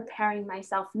in preparing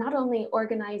myself, not only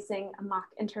organizing a mock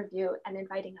interview and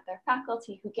inviting other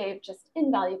faculty who gave just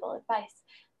invaluable advice,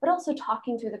 but also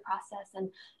talking through the process and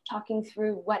talking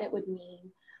through what it would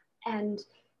mean. And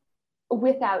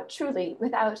without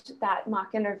that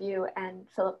mock interview and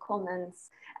Philip Coleman's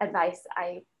advice,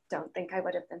 I don't think I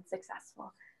would have been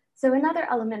successful. So another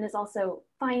element is also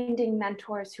finding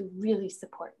mentors who really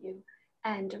support you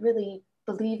and really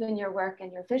believe in your work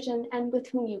and your vision and with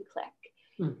whom you click.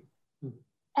 Mm-hmm.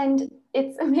 And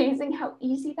it's amazing how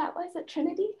easy that was at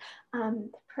Trinity.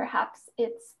 Perhaps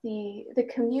it's the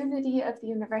community of the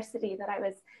university that I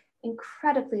was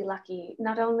incredibly lucky,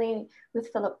 not only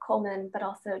with Philip Coleman, but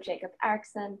also Jacob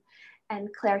Erickson and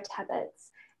Claire Tebbets.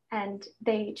 And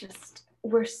they just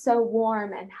were so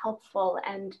warm and helpful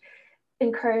and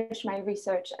encouraged my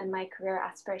research and my career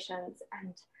aspirations.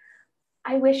 And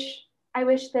I wish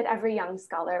that every young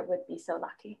scholar would be so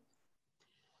lucky.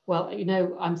 Well, you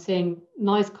know, I'm seeing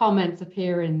nice comments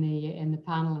appear in the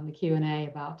panel and the Q&A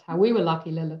about how we were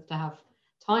lucky, Lilith, to have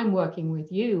time working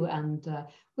with you, and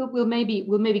we'll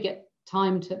maybe get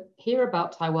time to hear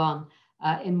about Taiwan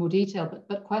in more detail.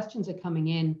 But questions are coming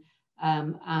in,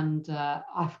 and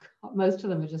I've got, most of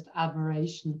them are just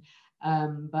admiration.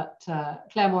 But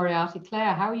Claire Moriarty,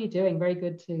 Claire, how are you doing? Very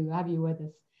good to have you with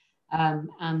us,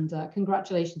 and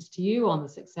congratulations to you on the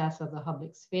success of the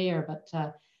Public Sphere.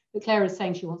 But Claire is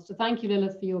saying she wants to thank you,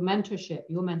 Lilith, for your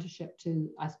mentorship to,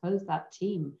 I suppose, that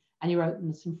team, and your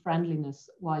openness and friendliness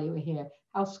while you were here,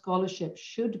 how scholarship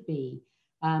should be.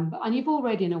 And you've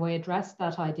already, in a way, addressed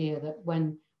that idea that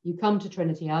when you come to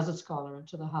Trinity as a scholar and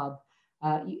to the Hub,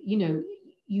 you know,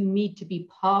 you need to be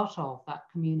part of that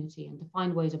community and to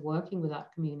find ways of working with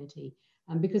that community,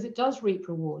 because it does reap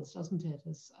rewards, doesn't it,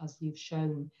 as you've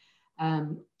shown.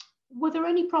 Were there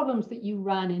any problems that you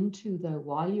ran into, though,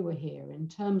 while you were here in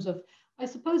terms of, I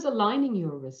suppose, aligning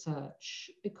your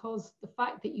research? Because the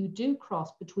fact that you do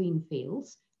cross between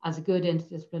fields, as a good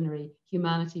interdisciplinary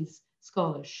humanities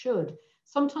scholar should,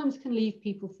 sometimes can leave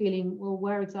people feeling, well,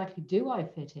 where exactly do I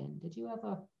fit in? Did you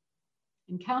ever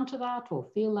encounter that or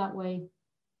feel that way?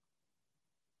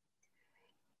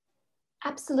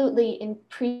 Absolutely. In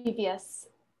previous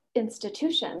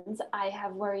institutions, I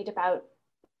have worried about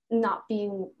not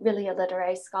being really a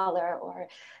literary scholar or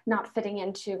not fitting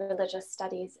into religious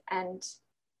studies. And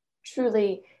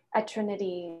truly at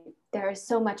Trinity, there is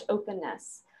so much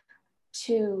openness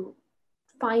to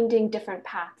finding different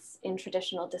paths in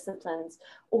traditional disciplines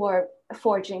or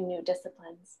forging new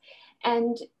disciplines.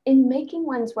 And in making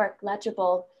one's work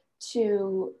legible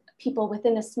to people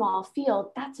within a small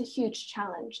field, that's a huge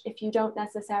challenge if you don't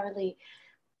necessarily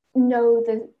know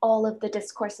all of the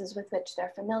discourses with which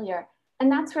they're familiar.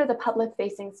 And that's where the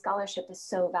public-facing scholarship is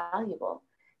so valuable,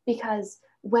 because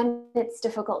when it's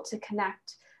difficult to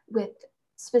connect with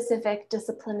specific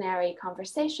disciplinary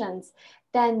conversations,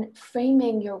 then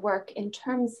framing your work in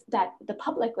terms that the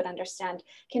public would understand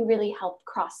can really help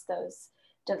cross those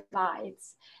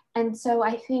divides. And so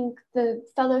I think the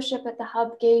fellowship at the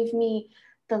Hub gave me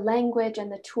the language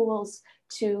and the tools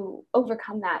to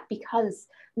overcome that, because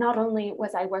not only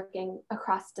was I working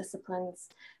across disciplines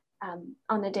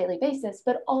on a daily basis,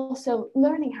 but also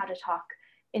learning how to talk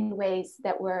in ways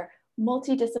that were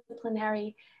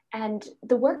multidisciplinary. And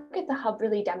the work at the Hub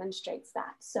really demonstrates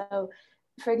that. So,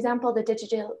 for example, the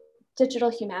digital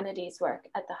humanities work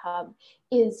at the Hub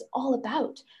is all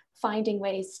about finding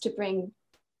ways to bring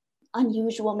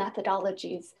unusual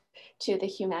methodologies to the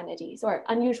humanities, or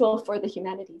unusual for the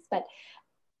humanities, but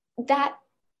that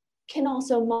can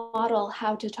also model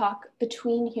how to talk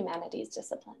between humanities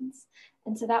disciplines.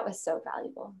 And so that was so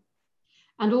valuable.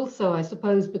 And also, I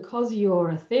suppose, because you're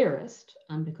a theorist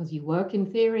and because you work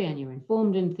in theory and you're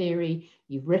informed in theory,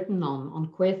 you've written on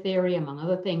queer theory, among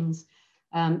other things,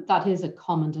 that is a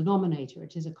common denominator.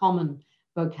 It is a common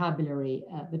vocabulary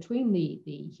between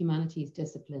the humanities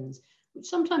disciplines, which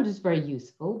sometimes is very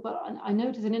useful. But I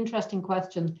notice an interesting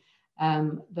question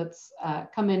that's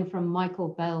come in from Michael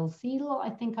Bell-Seidel. I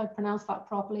think I pronounced that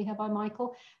properly, have I,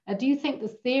 Michael? Do you think the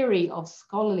theory of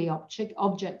scholarly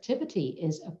objectivity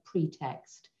is a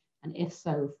pretext? And if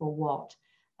so, for what?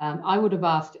 I would have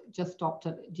asked, just stopped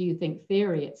at, do you think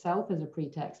theory itself is a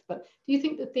pretext? But do you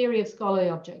think the theory of scholarly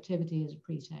objectivity is a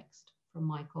pretext? From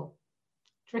Michael.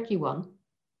 Tricky one.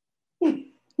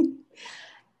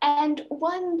 And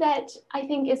one that I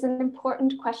think is an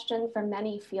important question for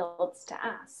many fields to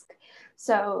ask.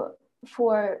 So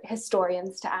for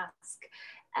historians to ask,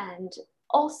 and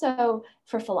also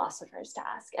for philosophers to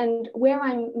ask. And where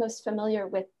I'm most familiar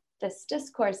with this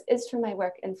discourse is from my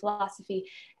work in philosophy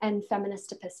and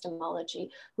feminist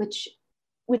epistemology, which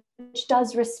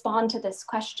does respond to this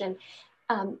question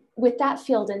with that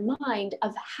field in mind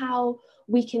of how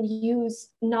we can use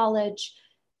knowledge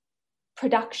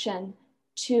production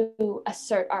to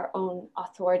assert our own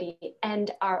authority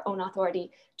and our own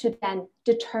authority to then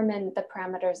determine the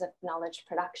parameters of knowledge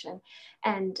production.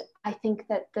 And I think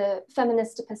that the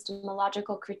feminist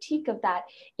epistemological critique of that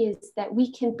is that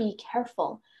we can be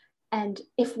careful. And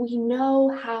if we know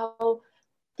how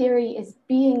theory is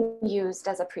being used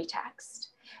as a pretext,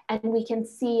 and we can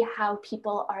see how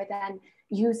people are then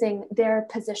using their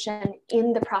position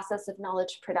in the process of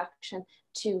knowledge production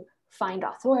to find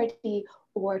authority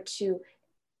or to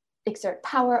exert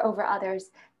power over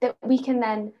others, that we can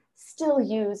then still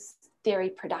use theory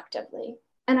productively.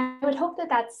 And I would hope that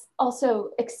that's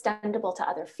also extendable to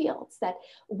other fields, that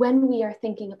when we are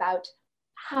thinking about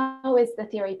how is the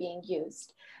theory being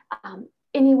used,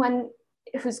 anyone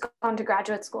who's gone to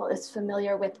graduate school is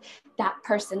familiar with that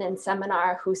person in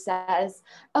seminar who says,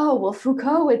 oh, well,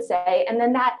 Foucault would say, and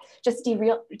then that just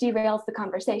derails the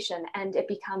conversation, and it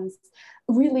becomes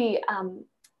really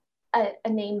a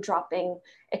name-dropping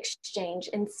exchange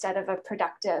instead of a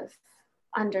productive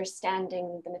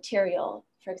understanding the material,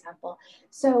 for example.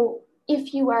 So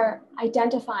if you are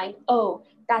identifying, oh,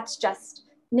 that's just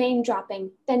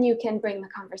name-dropping, then you can bring the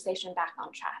conversation back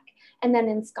on track. And then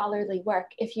in scholarly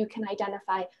work, if you can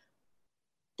identify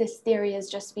this theory is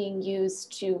just being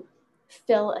used to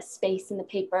fill a space in the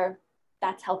paper,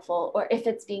 that's helpful. Or if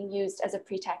it's being used as a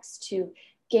pretext to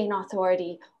gain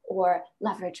authority or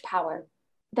leverage power,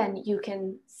 then you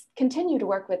can continue to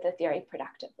work with the theory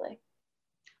productively.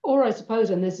 Or I suppose,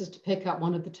 and this is to pick up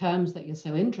one of the terms that you're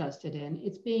so interested in,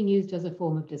 it's being used as a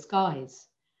form of disguise.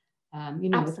 You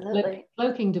know, a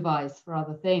cloaking device for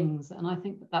other things. And I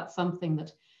think that that's something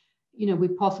that, you know, we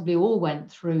possibly all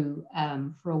went through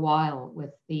for a while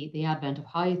with the advent of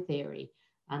high theory,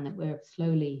 and that we're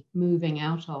slowly moving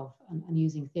out of and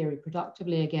using theory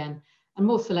productively again, and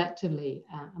more selectively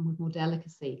and with more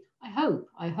delicacy. I hope.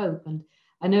 And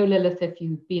I know, Lilith, if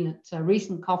you've been at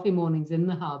recent coffee mornings in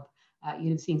the Hub,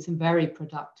 you'd have seen some very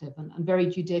productive and very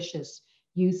judicious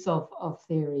use of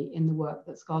theory in the work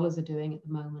that scholars are doing at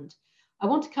the moment. I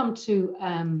want to come to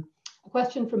a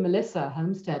question from Melissa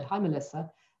Homestead. Hi, Melissa.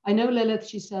 I know, Lilith,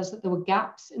 she says that there were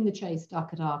gaps in the Chase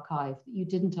Duckett archive that you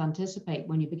didn't anticipate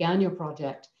when you began your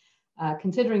project.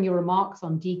 Considering your remarks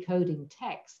on decoding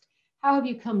text, how have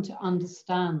you come to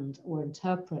understand or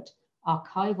interpret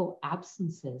archival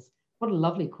absences? What a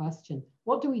lovely question.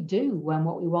 What do we do when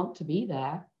what we want to be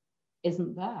there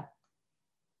isn't there?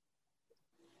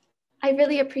 I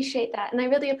really appreciate that. And I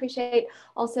really appreciate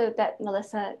also that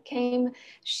Melissa came.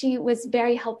 She was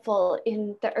very helpful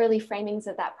in the early framings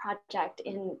of that project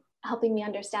in helping me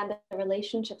understand the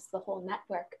relationships, the whole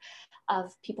network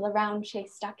of people around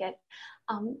Chase Duckett.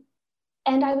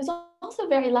 And I was also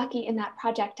very lucky in that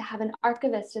project to have an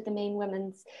archivist at the Maine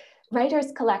Women's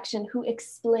Writers Collection who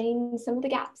explained some of the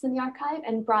gaps in the archive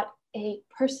and brought a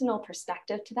personal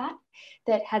perspective to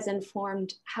that has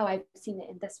informed how I've seen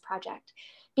it in this project.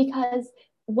 Because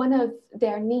one of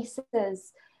their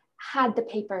nieces had the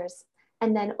papers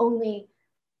and then only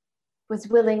was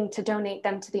willing to donate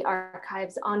them to the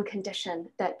archives on condition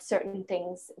that certain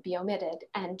things be omitted.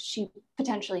 And she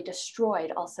potentially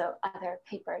destroyed also other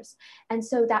papers. And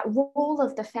so that role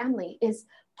of the family is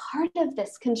part of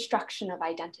this construction of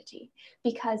identity,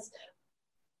 because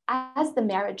as the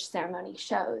marriage ceremony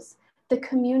shows, the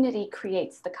community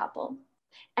creates the couple.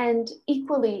 And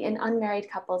equally in unmarried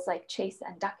couples like Chase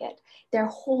and Duckett, their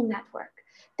whole network,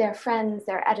 their friends,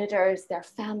 their editors, their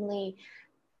family,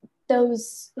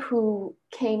 those who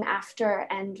came after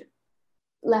and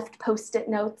left post-it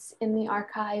notes in the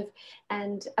archive,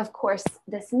 and of course,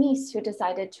 this niece who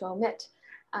decided to omit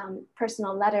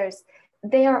personal letters,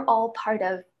 they are all part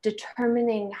of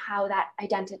determining how that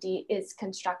identity is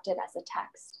constructed as a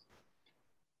text.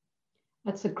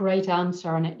 That's a great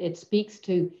answer, and it speaks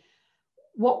to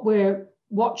what we're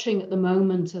watching at the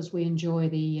moment as we enjoy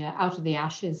the Out of the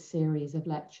Ashes series of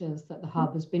lectures that the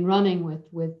Hub has been running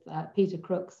with Peter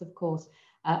Crooks, of course,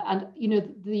 and you know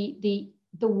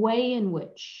the way in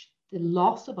which the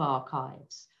loss of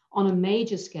archives on a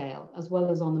major scale as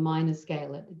well as on the minor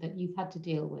scale that you've had to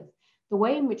deal with, the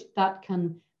way in which that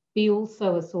can be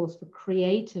also a source for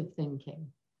creative thinking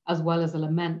as well as a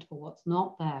lament for what's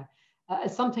not there.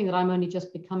 Is something that I'm only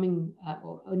just becoming,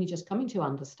 or only just coming to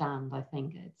understand. I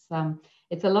think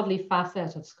it's a lovely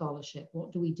facet of scholarship.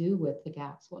 What do we do with the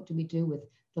gaps? What do we do with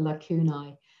the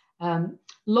lacunae?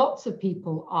 Lots of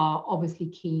people are obviously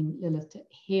keen, Lilith, to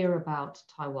hear about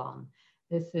Taiwan.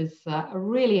 This is a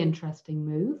really interesting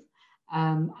move,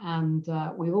 and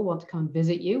we all want to come and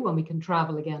visit you when we can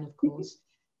travel again, of course.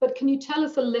 But can you tell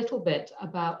us a little bit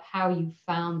about how you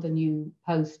found the new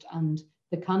post and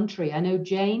the country? I know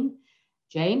Jane,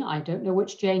 I don't know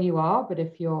which Jane you are, but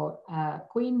if you're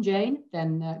Queen Jane,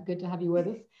 then good to have you with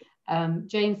us.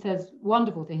 Jane says,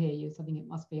 wonderful to hear you. So I think it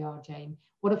must be our Jane.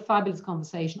 What a fabulous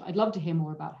conversation. I'd love to hear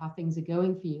more about how things are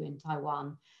going for you in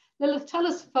Taiwan. Lilith, tell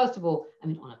us, first of all, I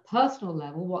mean, on a personal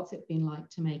level, what's it been like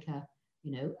to make a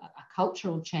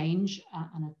cultural change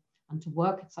and to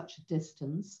work at such a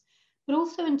distance, but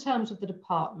also in terms of the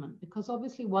department, because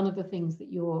obviously one of the things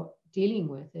that you're dealing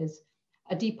with is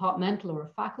a departmental or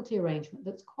a faculty arrangement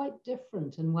that's quite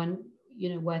different. And when,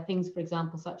 where things, for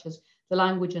example, such as the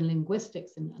language and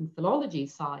linguistics and philology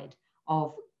side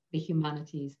of the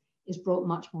humanities is brought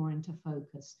much more into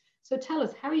focus. So tell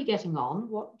us, how are you getting on?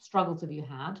 What struggles have you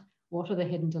had? What are the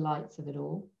hidden delights of it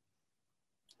all?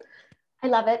 I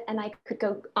love it, and I could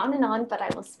go on and on, but I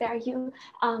will spare you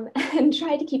and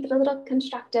try to keep it a little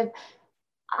constructive.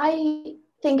 I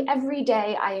think every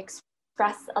day I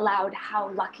express aloud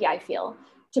how lucky I feel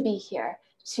to be here,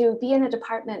 to be in a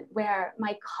department where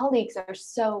my colleagues are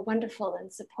so wonderful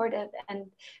and supportive and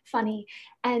funny,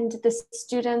 and the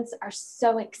students are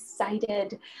so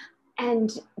excited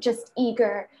and just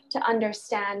eager to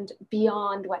understand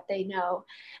beyond what they know.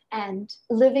 And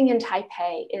living in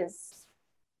Taipei is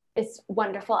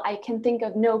wonderful. I can think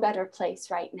of no better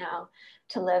place right now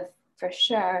to live, for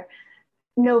sure.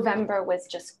 November was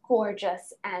just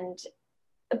gorgeous, and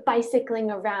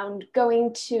bicycling around,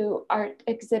 going to art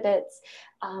exhibits,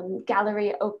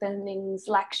 gallery openings,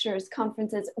 lectures,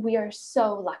 conferences. We are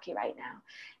so lucky right now.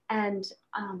 And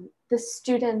the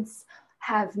students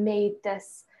have made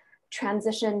this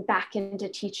transition back into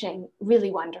teaching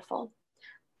really wonderful.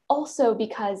 Also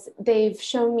because they've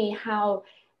shown me how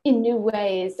in new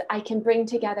ways I can bring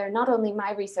together not only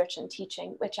my research and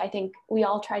teaching, which I think we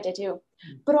all try to do,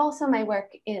 but also my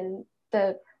work in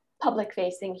the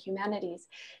public-facing humanities.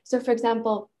 So for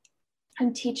example,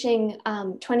 I'm teaching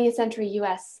 20th century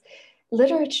US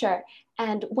literature,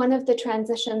 and one of the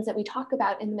transitions that we talk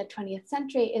about in the mid-20th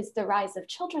century is the rise of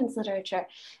children's literature.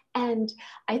 And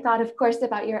I thought, of course,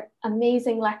 about your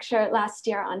amazing lecture last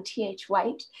year on T.H.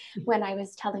 White, when I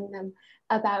was telling them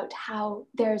about how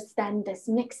there's then this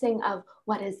mixing of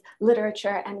what is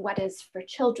literature and what is for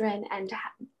children, and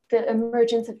the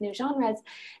emergence of new genres.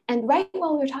 And right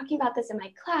while we were talking about this in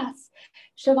my class,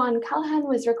 Siobhan Callahan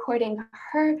was recording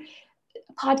her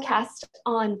podcast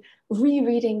on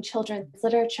rereading children's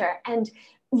literature and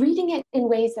reading it in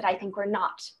ways that I think we're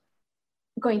not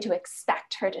going to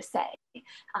expect her to say.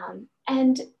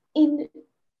 And in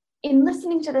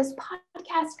listening to this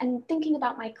podcast and thinking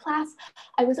about my class,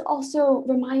 I was also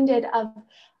reminded of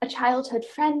a childhood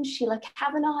friend, Sheila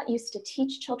Kavanaugh, used to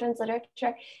teach children's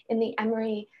literature in the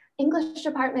Emory English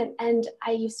department, and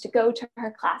I used to go to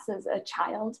her class as a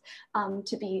child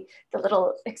to be the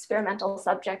little experimental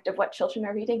subject of what children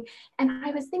are reading. And I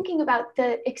was thinking about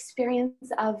the experience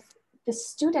of the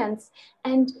students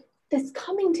and this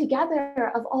coming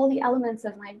together of all the elements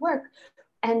of my work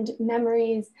and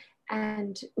memories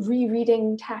and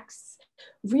rereading texts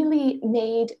really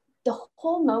made the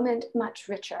whole moment much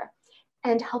richer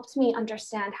and helped me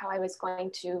understand how I was going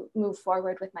to move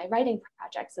forward with my writing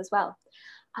projects as well.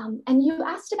 And you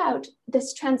asked about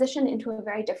this transition into a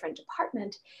very different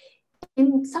department.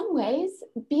 In some ways,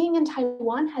 being in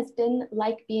Taiwan has been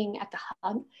like being at the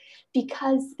Hub,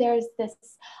 because there's this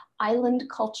island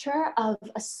culture of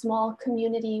a small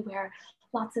community where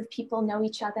lots of people know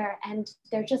each other, and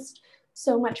they're just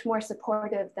so much more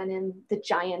supportive than in the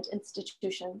giant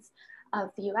institutions of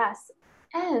the US.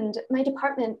 And my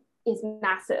department is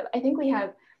massive. I think we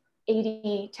have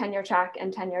 80 tenure track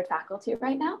and tenured faculty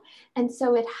right now. And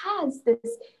so it has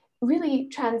this really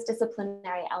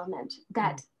transdisciplinary element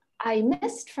that I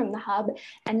missed from the Hub,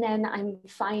 and then I'm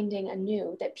finding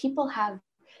anew, that people have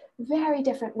very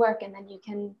different work, and then you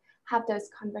can have those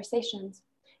conversations.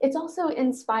 It's also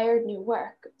inspired new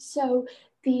work. So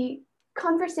the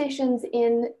conversations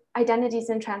in Identities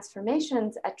and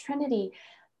Transformations at Trinity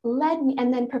led me,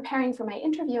 and then preparing for my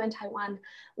interview in Taiwan,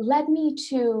 led me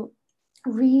to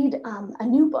read a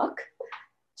new book,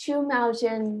 Chu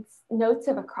Maojin's Notes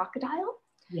of a Crocodile.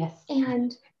 Yes.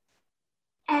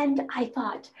 And I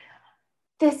thought,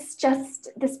 this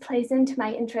plays into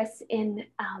my interest in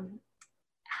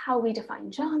how we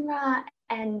define genre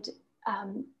and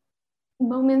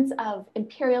moments of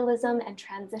imperialism and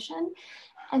transition.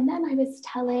 And then I was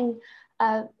telling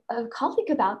a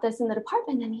colleague about this in the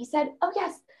department, and he said, oh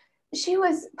yes, she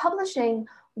was publishing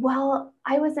while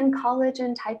I was in college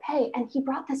in Taipei. And he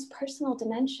brought this personal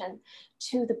dimension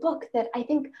to the book that I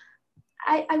think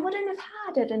I wouldn't have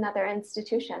had at another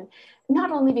institution,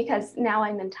 not only because now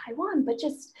I'm in Taiwan, but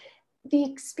just the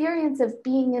experience of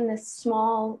being in this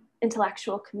small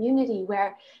intellectual community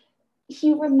where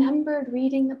he remembered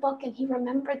reading the book, and he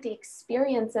remembered the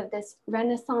experience of this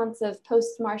renaissance of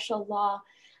post-martial law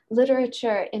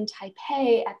literature in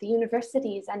Taipei at the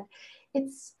universities. And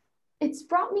it's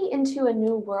brought me into a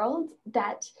new world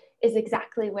that is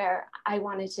exactly where I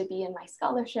wanted to be in my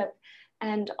scholarship,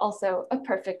 and also a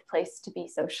perfect place to be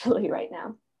socially right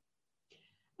now.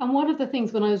 And one of the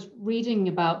things when I was reading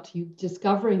about you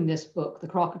discovering this book, the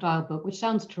Crocodile book, which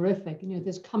sounds terrific, you know,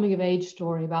 this coming of age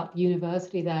story about the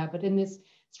university there, but in this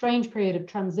strange period of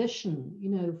transition,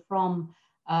 you know, from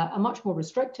a much more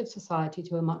restrictive society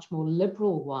to a much more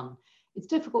liberal one, it's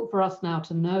difficult for us now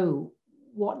to know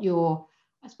what your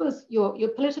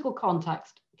political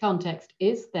context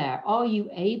is there. Are you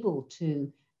able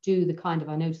to do the kind of,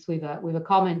 I noticed we've a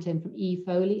comment in from E.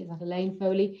 Foley, is that Elaine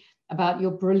Foley, about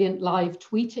your brilliant live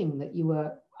tweeting that you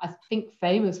were, I think,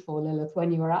 famous for, Lilith,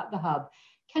 when you were at the Hub.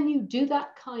 Can you do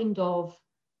that kind of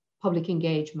public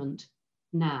engagement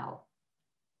now?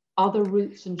 Are there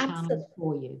routes and channels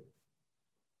for you?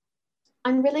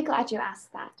 I'm really glad you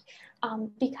asked that,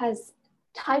 because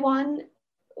Taiwan,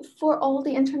 for all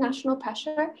the international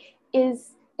pressure,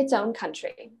 is its own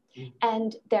country.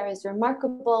 And there is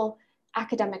remarkable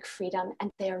academic freedom,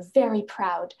 and they are very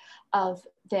proud of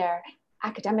their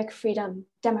academic freedom,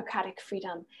 democratic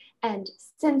freedom. And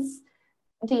since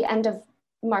the end of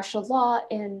martial law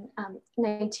in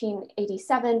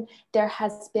 1987, there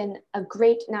has been a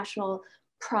great national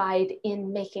pride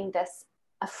in making this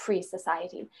a free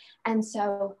society. And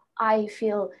so I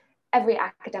feel every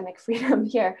academic freedom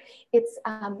here.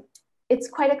 It's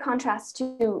quite a contrast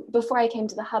to, before I came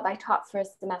to the Hub, I taught for a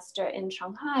semester in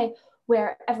Shanghai,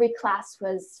 where every class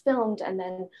was filmed and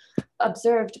then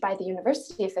observed by the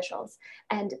university officials.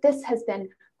 And this has been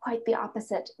quite the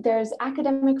opposite. There's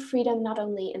academic freedom, not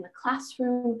only in the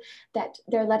classroom, that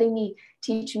they're letting me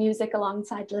teach music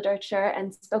alongside literature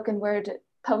and spoken word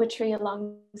poetry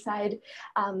alongside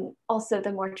also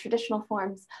the more traditional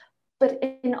forms, but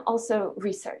in also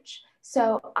research.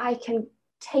 So I can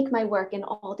take my work in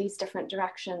all these different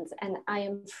directions, and I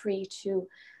am free to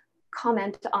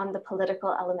comment on the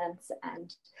political elements.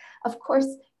 And of course,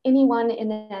 anyone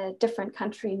in a different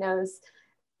country knows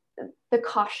the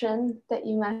caution that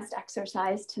you must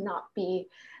exercise to not be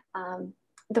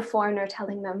the foreigner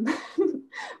telling them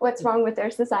what's wrong with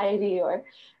their society, or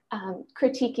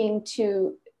critiquing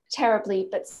too terribly.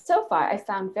 But so far, I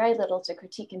found very little to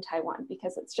critique in Taiwan,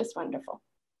 because it's just wonderful.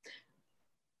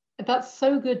 That's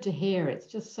so good to hear. It's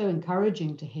just so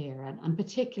encouraging to hear, and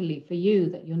particularly for you,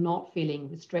 that you're not feeling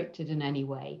restricted in any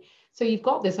way. So you've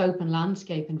got this open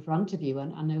landscape in front of you,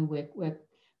 and I know we're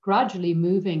gradually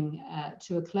moving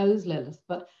to a close, Lilith,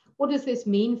 but what does this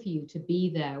mean for you to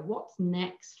be there? What's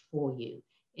next for you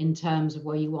in terms of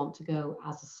where you want to go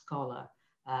as a scholar?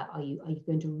 Are you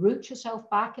going to root yourself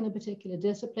back in a particular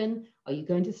discipline? Are you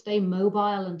going to stay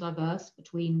mobile and diverse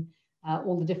between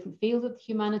all the different fields of the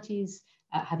humanities?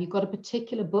 Have you got a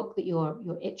particular book that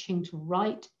you're itching to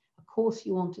write, a course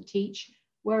you want to teach?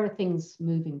 Where are things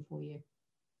moving for you?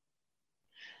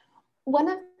 One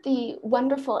of the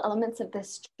wonderful elements of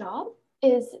this job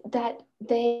is that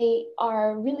they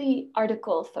are really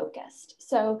article focused.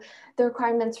 So the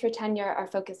requirements for tenure are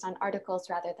focused on articles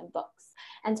rather than books.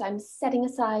 And so I'm setting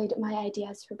aside my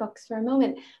ideas for books for a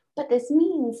moment, but this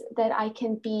means that I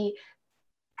can be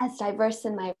as diverse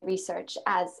in my research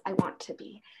as I want to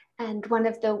be. And one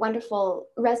of the wonderful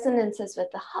resonances with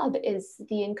the Hub is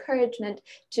the encouragement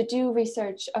to do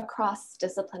research across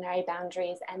disciplinary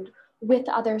boundaries and with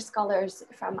other scholars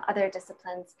from other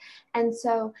disciplines. And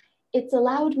so it's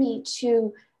allowed me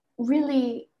to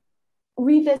really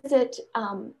revisit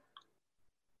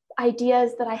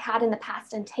ideas that I had in the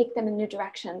past and take them in new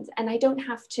directions. And I don't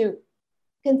have to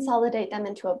consolidate them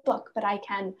into a book, but I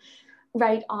can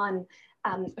write on,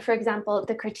 for example,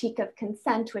 the critique of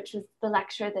consent, which was the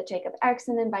lecture that Jacob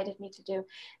Erickson invited me to do,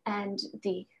 and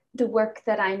the work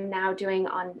that I'm now doing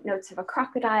on Notes of a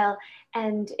Crocodile.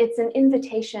 And it's an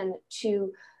invitation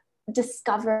to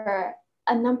discover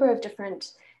a number of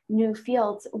different new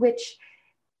fields, which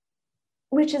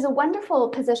is a wonderful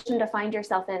position to find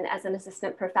yourself in as an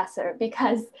assistant professor,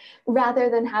 because rather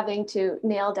than having to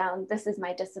nail down, this is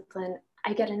my discipline,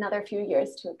 I get another few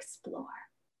years to explore.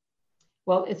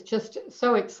 Well, it's just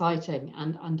so exciting,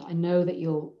 and I know that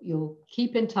you'll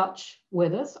keep in touch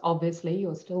with us. Obviously,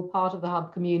 you're still part of the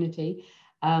Hub community,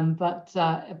 but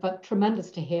tremendous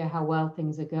to hear how well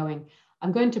things are going.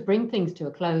 I'm going to bring things to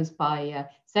a close by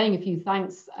saying a few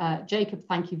thanks. Jacob,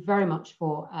 thank you very much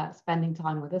for spending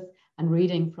time with us and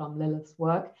reading from Lilith's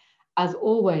work. As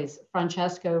always,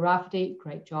 Francesco Rafferty,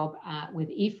 great job with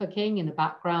Aoife King in the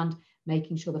background,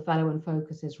 making sure the Fellow in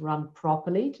Focus is run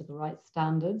properly to the right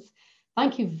standards.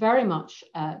 Thank you very much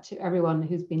to everyone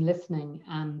who's been listening,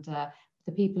 and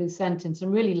the people who sent in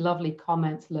some really lovely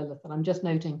comments, Lilith. And I'm just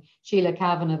noting Sheila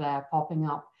Kavanagh there popping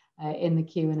up in the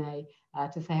Q&A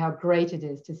to say how great it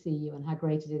is to see you and how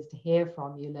great it is to hear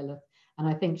from you, Lilith. And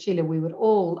I think, Sheila, we would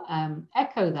all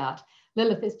echo that.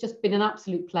 Lilith, it's just been an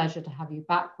absolute pleasure to have you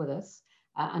back with us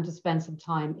and to spend some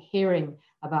time hearing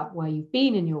about where you've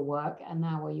been in your work and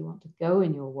now where you want to go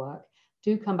in your work.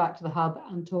 Do come back to the Hub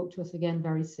and talk to us again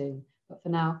very soon. But for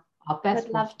now, our best.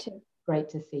 I'd love to. Great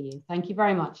to see you. Thank you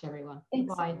very much, everyone.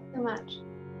 Thanks Bye. so much.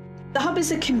 The Hub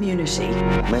is a community.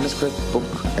 Manuscript, book,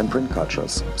 and print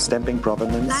cultures, stamping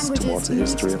provenance Languages towards the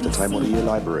history of the Time Warrior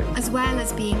Library. As well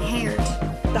as being heard.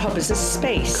 The Hub is a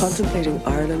space. Contemplating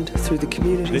Ireland through the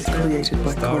communities created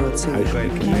by currency.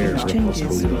 Language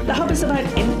changes. The Hub is about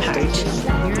impact.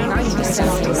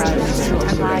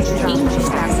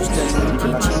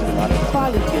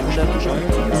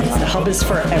 The Hub is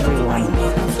for everyone.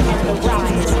 The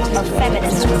rise of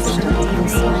feminism.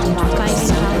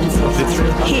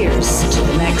 Here's to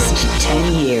the next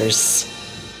 10 years.